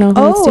see. I don't know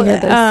who wants to hear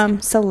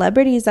this.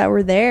 Celebrities that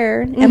were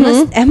there.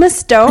 Emma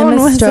Stone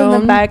was in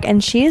the back,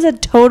 and she is a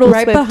total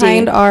right Swiftie.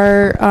 Behind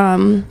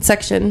our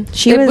section.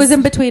 It was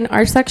in between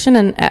our section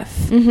and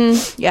F.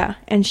 Yeah,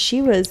 and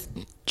she was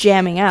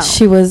jamming out.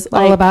 She was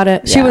all about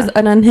it. Yeah. She was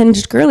an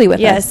unhinged girly with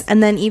us. Yes,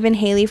 and then even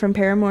Haley from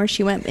Paramore,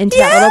 she went into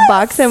that little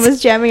box and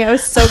was jamming out. It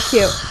was so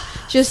cute.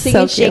 Just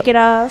singing Shake It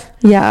Off.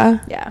 Yeah.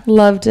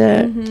 Loved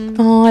it.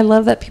 Oh, I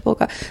love that people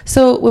got.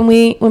 So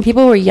when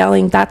people were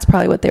yelling, that's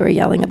probably what they were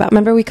yelling about.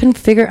 Remember, we couldn't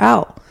figure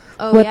out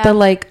the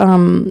like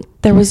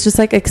there was just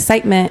like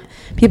excitement.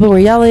 People were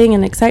yelling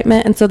and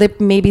excitement, and so they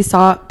maybe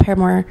saw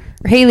Paramore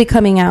or Haley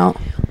coming out.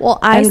 Well,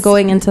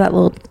 going into that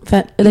little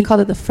they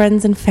called it the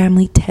Friends and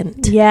Family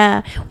tent.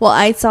 Yeah. Well,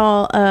 I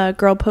saw a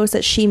girl post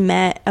that she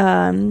met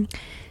Taylor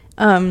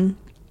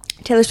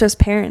Swift's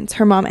parents,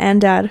 her mom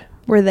and dad,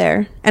 were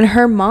there, and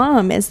her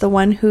mom is the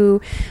one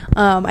who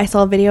I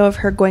saw a video of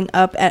her going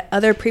up at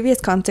other previous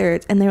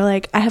concerts, and they were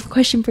like, I have a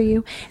question for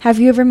you, have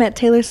you ever met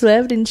Taylor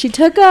Swift? And she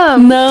took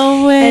them.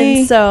 No way.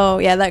 And so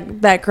yeah,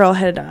 that girl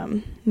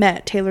had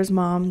met Taylor's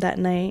mom that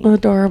night.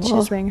 Adorable. She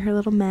was wearing her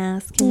little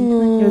mask,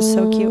 and it was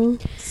so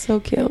cute. So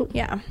cute.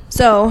 Yeah.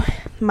 So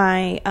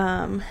my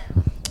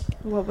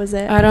what was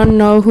it? I don't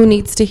know who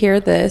needs to hear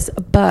this,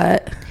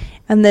 but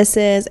and this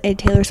is a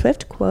Taylor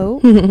Swift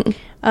quote.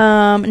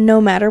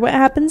 No matter what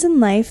happens in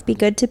life, be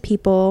good to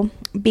people.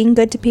 Being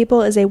good to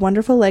people is a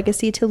wonderful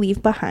legacy to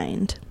leave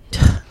behind.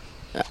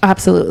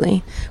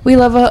 Absolutely. We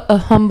love a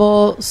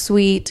humble,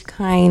 sweet,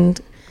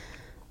 kind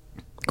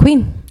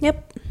queen.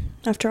 Yep.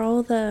 After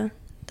all the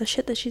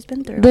shit that she's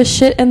been through. The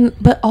shit,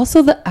 but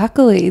also the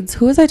accolades.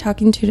 Who was I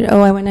talking to today?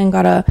 Oh, I went and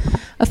got a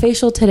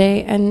facial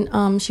today,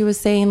 and she was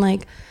saying,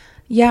 like,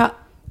 yeah,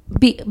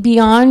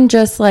 beyond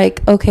just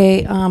like,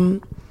 okay,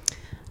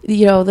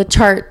 you know, the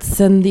charts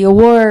and the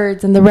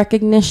awards and the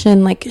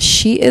recognition, like,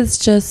 she is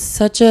just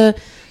such a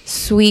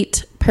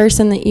sweet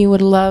person that you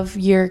would love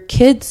your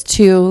kids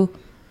to,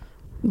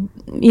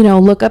 you know,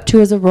 look up to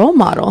as a role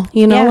model,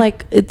 you know.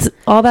 Like, it's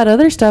all that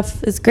other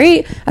stuff is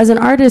great as an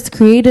artist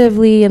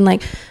creatively, and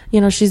like, you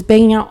know, she's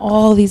banging out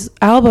all these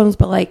albums,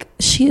 but like,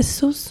 she is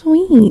so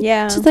sweet.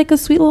 Yeah, she's like a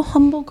sweet little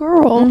humble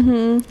girl.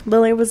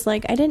 Lily was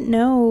like, I didn't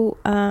know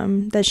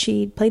that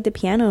she played the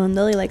piano, and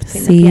Lily likes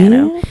playing the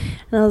piano,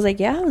 and I was like,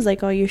 yeah, I was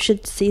like, oh, you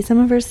should see some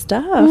of her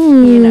stuff,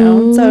 you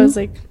know. So I was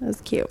like, that's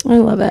cute. I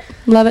love it.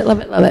 Love it.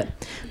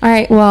 All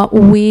right, well,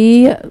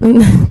 we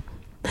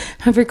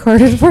have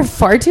recorded for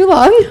far too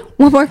long.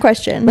 One more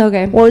question.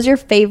 Okay. What was your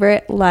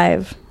favorite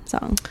live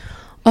song?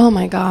 Oh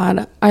my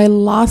God. I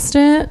lost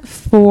it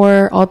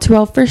for All Too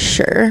Well for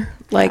sure.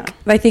 Like,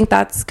 I think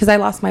that's because I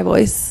lost my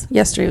voice.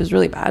 Yesterday was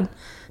really bad.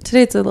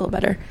 Today it's a little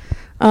better.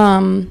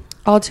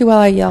 All Too Well,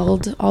 I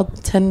yelled all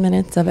 10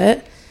 minutes of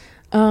it.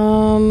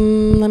 Let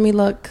me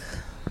look.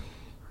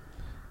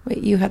 Wait,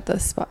 you had the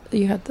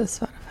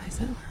Spotify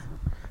set.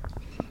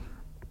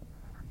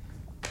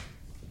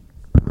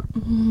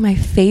 My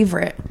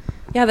favorite.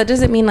 Yeah, that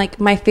doesn't mean like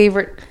my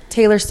favorite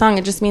Taylor song.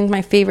 It just means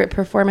my favorite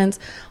performance.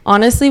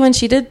 Honestly, when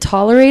she did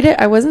Tolerate It,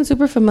 I wasn't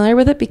super familiar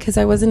with it because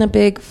I wasn't a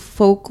big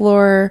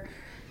folklore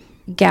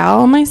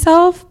gal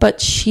myself, but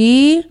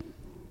she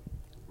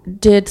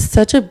did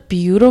such a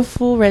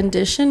beautiful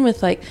rendition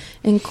with like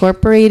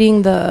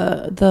incorporating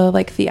the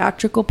like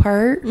theatrical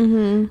part,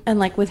 and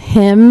like with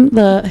him,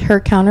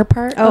 her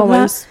counterpart. Oh,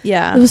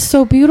 it was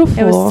so beautiful.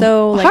 It was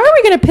so like, how are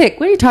we gonna pick?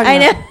 What are you talking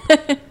about?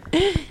 I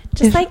know.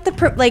 Just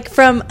like like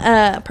from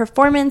a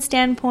performance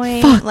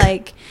standpoint,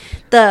 like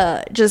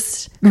the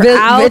just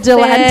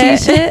vigilante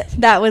shit.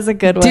 That was a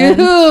good one,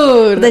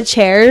 dude. The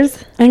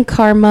chairs and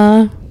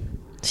Karma.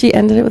 She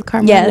ended it with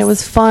Karma. Yes, and it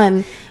was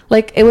fun.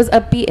 Like, it was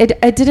upbeat.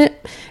 It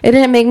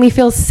didn't make me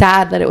feel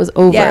sad that it was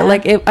over. Yeah.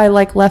 Like, I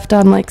like left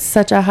on like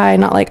such a high,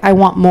 not like I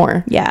want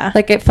more. Yeah.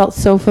 Like, it felt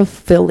so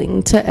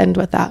fulfilling to end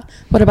with that.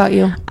 What about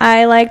you?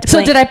 I liked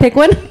So did I pick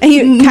one?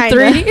 You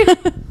Three?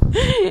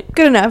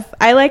 Good enough.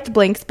 I liked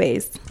Blank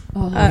Space.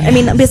 Oh, I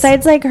mean,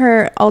 besides like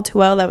her All Too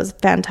Well, that was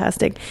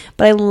fantastic.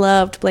 But I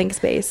loved Blank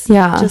Space.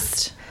 Yeah.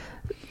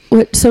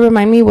 So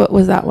remind me, what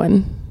was that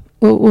one?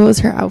 What was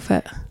her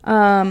outfit?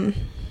 Oh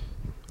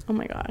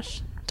my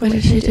gosh. What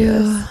did she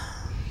do?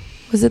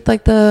 Was it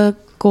like the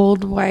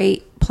gold,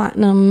 white,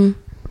 platinum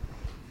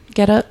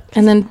get up?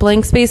 And then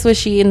Blank Space, was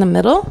she in the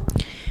middle?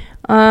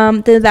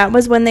 That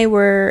was when they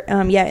were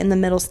in the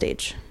middle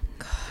stage.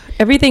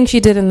 Everything she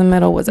did in the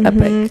middle was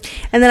epic.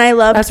 And then I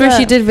loved that's where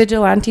she did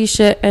Vigilante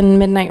shit and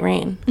Midnight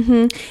Rain.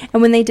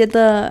 And when they did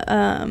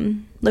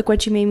the Look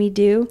What You Made Me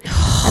Do,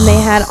 and they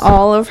had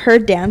all of her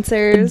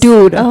dancers,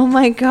 dude, oh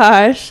my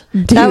gosh,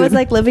 dude. That was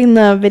like living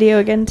the video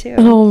again too.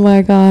 Oh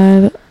my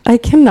God, I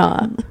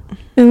cannot.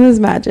 It was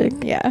magic.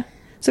 Yeah,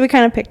 so we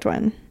kind of picked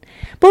one,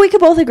 but we could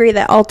both agree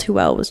that All Too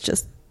Well was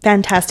just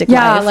fantastic.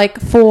 Yeah, live.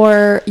 like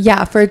for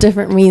a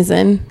different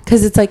reason,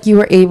 because it's like you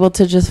were able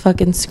to just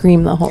fucking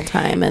scream the whole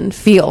time and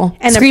feel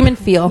and scream and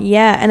feel.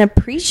 Yeah, and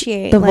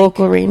appreciate the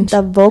vocal range.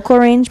 The vocal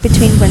range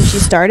between when she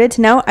started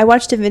to now. I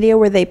watched a video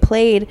where they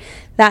played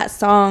that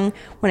song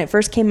when it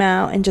first came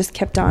out and just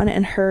kept on,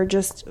 and her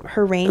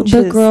range,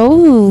 the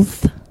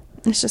growth.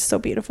 It's just so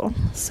beautiful,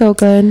 so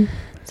good.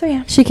 So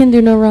yeah, she can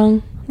do no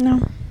wrong.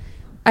 No,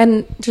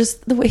 and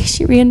just the way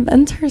she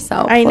reinvents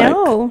herself. I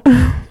know.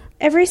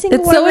 Every single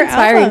it's one so of her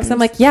inspiring because I'm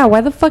like, yeah,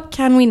 why the fuck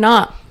can we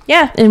not?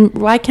 Yeah. And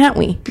why can't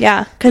we?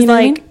 Yeah. Because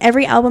like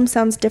every album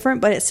sounds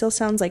different, but it still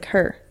sounds like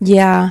her.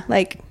 Yeah.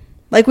 Like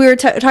we were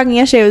talking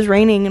yesterday, it was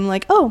raining, and I'm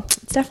like, oh,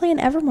 it's definitely an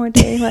Evermore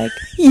day. Like,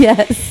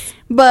 yes.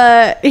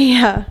 But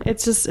yeah,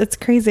 it's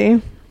crazy.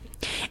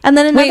 And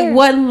then wait,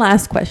 one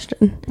last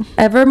question.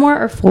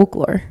 Evermore or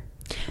folklore?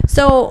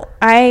 So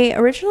I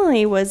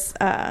originally was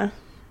a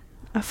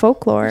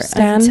folklore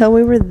until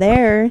we were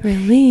there.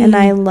 Really? And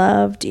I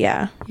loved,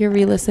 You're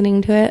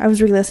re-listening to it? I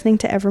was re-listening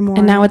to Evermore.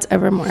 And now it's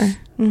Evermore.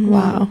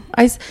 Wow.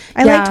 I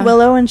liked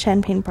Willow and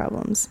Champagne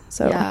Problems.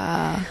 So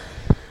yeah.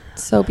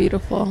 So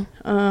beautiful.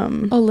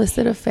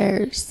 Illicit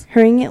Affairs.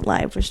 Hearing it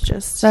live was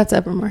just... That's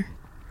Evermore.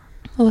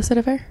 Illicit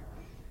Affair?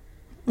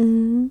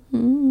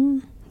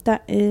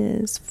 That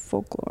is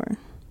Folklore.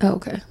 Oh,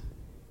 okay.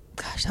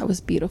 Gosh, that was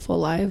beautiful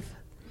live.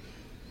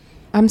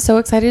 I'm so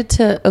excited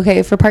to...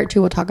 Okay, for part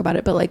 2, we'll talk about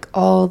it. But, like,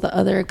 all the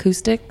other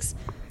acoustics...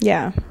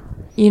 Yeah.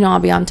 You know, I'll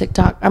be on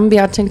TikTok. I'm going to be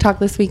on TikTok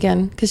this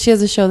weekend because she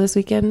has a show this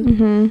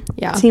weekend.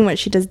 Yeah. Seeing what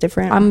she does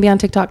different. I'm going to be on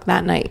TikTok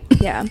that night.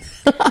 Yeah.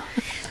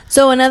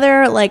 So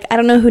another, like, I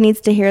don't know who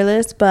needs to hear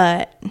this,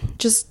 but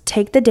just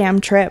take the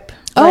damn trip.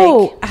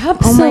 Oh, like,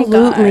 absolutely.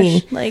 Oh my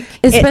gosh. Like,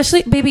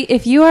 especially, baby,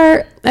 if you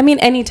are, I mean,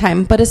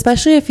 anytime, but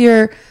especially if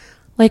you're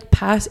like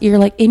you're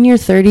like in your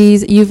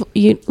 30s,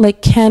 you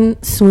like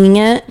can swing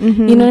it. You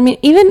know what I mean?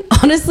 Even,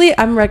 honestly,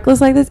 I'm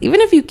reckless like this.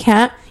 Even if you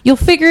can't, you'll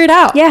figure it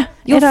out. Yeah.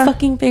 You'll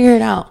fucking figure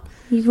it out.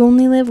 You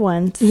only live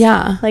once.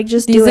 Yeah. Like,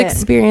 just these do it.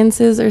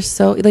 experiences are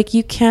so, like,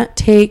 you can't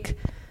take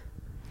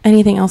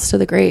anything else to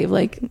the grave.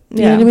 Like, you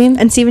know what I mean?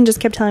 And Steven just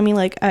kept telling me,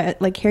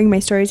 like hearing my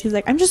stories, he's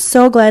like, I'm just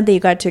so glad that you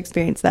got to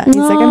experience that. He's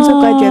like, I'm so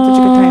glad you had such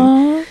a good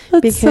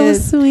time. That's so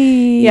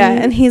sweet. Yeah.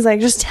 And he's like,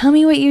 just tell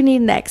me what you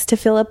need next to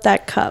fill up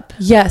that cup.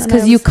 Yes,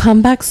 because you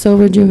come back so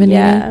rejuvenated.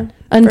 Yeah.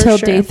 Until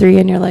day 3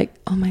 and you're like,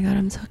 oh my God,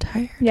 I'm so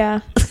tired. Yeah.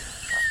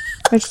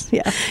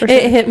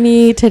 It hit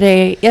me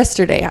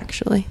yesterday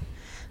actually.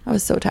 I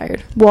was so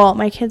tired. Well,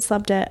 my kids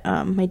slept at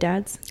my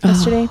dad's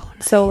yesterday. Oh,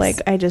 nice. So, like,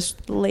 I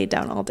just laid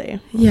down all day.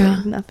 Yeah.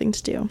 Like, nothing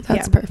to do.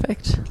 That's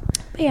perfect.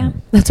 But yeah.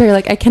 That's where you're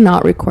like, I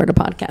cannot record a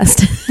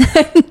podcast.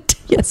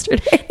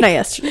 Yesterday. Not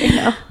yesterday,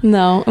 no.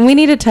 No. And we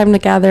needed time to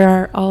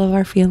gather all of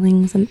our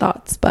feelings and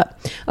thoughts.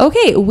 But,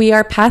 okay, we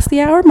are past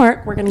the hour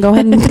mark. We're going to go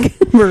ahead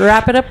and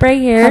wrap it up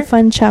right here. Have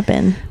fun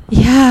shopping.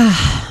 Yeah.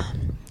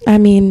 I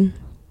mean...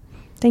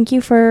 Thank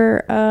you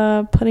for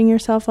putting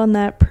yourself on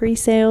that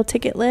pre-sale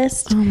ticket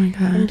list. Oh my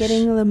gosh. And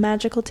getting the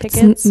magical tickets.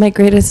 It's my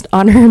greatest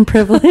honor and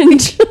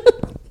privilege.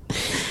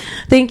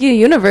 Thank you,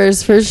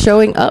 universe, for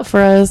showing up for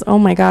us. Oh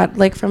my God.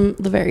 Like, from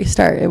the very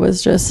start, it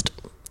was just,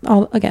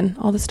 all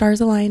the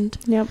stars aligned.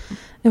 Yep.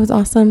 It was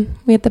awesome.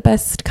 We had the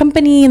best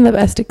company and the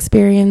best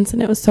experience,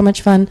 and it was so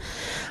much fun.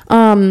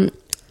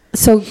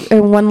 So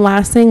one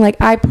last thing, like,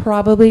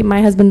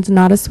 my husband's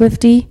not a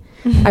Swiftie.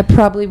 I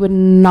probably would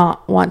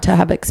not want to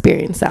have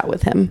experienced that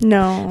with him.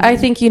 No. I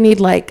think you need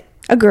like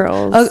a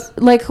girl,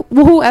 like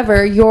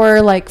whoever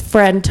your like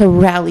friend to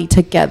rally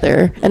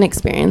together and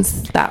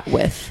experience that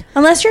with.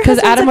 Unless your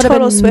husband's Adam would have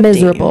been Swiftie.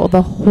 Miserable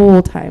the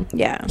whole time.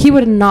 Yeah. He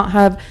would not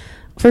have,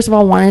 first of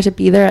all, wanted to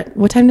be there at,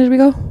 what time did we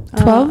go?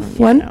 12?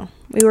 1? No.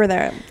 We were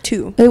there at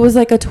 2. It was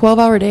like a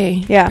 12-hour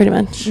day. Yeah. Pretty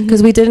much.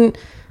 Because I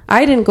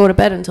didn't go to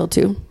bed until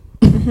 2.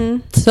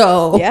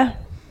 So. Yeah.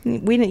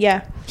 We didn't.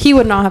 Yeah. He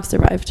would not have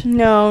survived.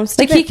 No.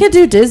 Like, he could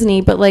do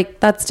Disney, but like,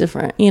 that's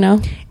different, you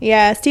know?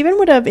 Yeah. Steven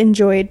would have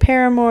enjoyed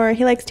Paramore.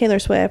 He likes Taylor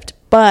Swift,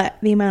 but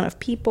the amount of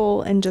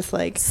people and just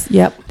like,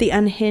 the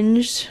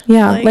unhinged.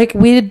 Yeah. Like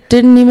we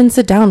didn't even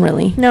sit down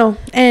really. No.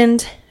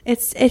 And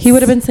it's he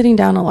would have been sitting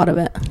down a lot of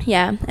it.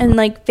 Yeah. And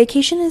like,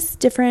 vacation is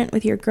different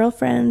with your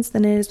girlfriends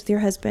than it is with your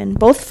husband.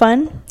 Both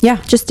fun.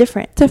 Yeah. Just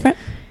different. Different.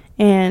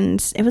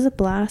 And it was a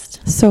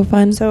blast. So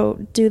fun. So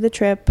do the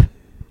trip,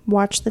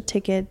 watch the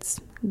tickets,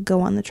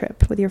 go on the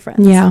trip with your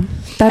friends. Yeah.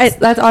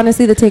 That's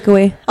honestly the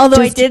takeaway.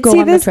 Although just I did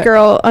see this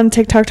girl on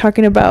TikTok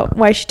talking about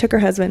why she took her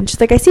husband. She's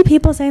like, I see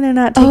people saying they're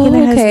not taking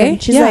their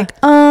husband. She's like,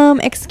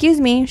 excuse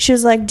me. She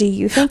was like, do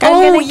you think I'm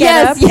going to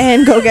get up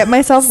and go get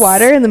myself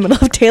water in the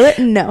middle of Taylor?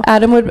 No.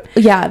 Adam would,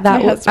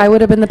 I would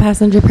have been the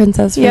passenger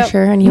princess for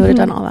sure. And he would have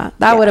done all that.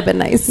 That would have been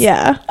nice.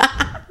 Yeah.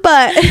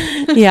 But.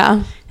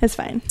 Yeah. It's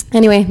fine.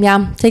 Anyway,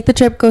 yeah. Take the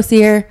trip. Go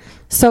see her.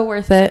 So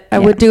worth it. I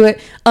would do it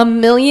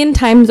 1,000,000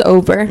 times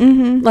over.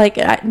 Like,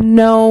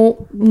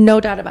 no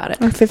doubt about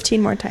it. Or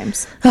 15 more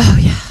times. Oh,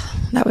 yeah.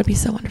 That would be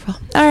so wonderful.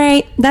 All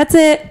right. That's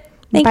it.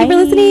 Thank you for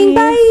listening.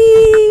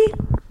 Bye.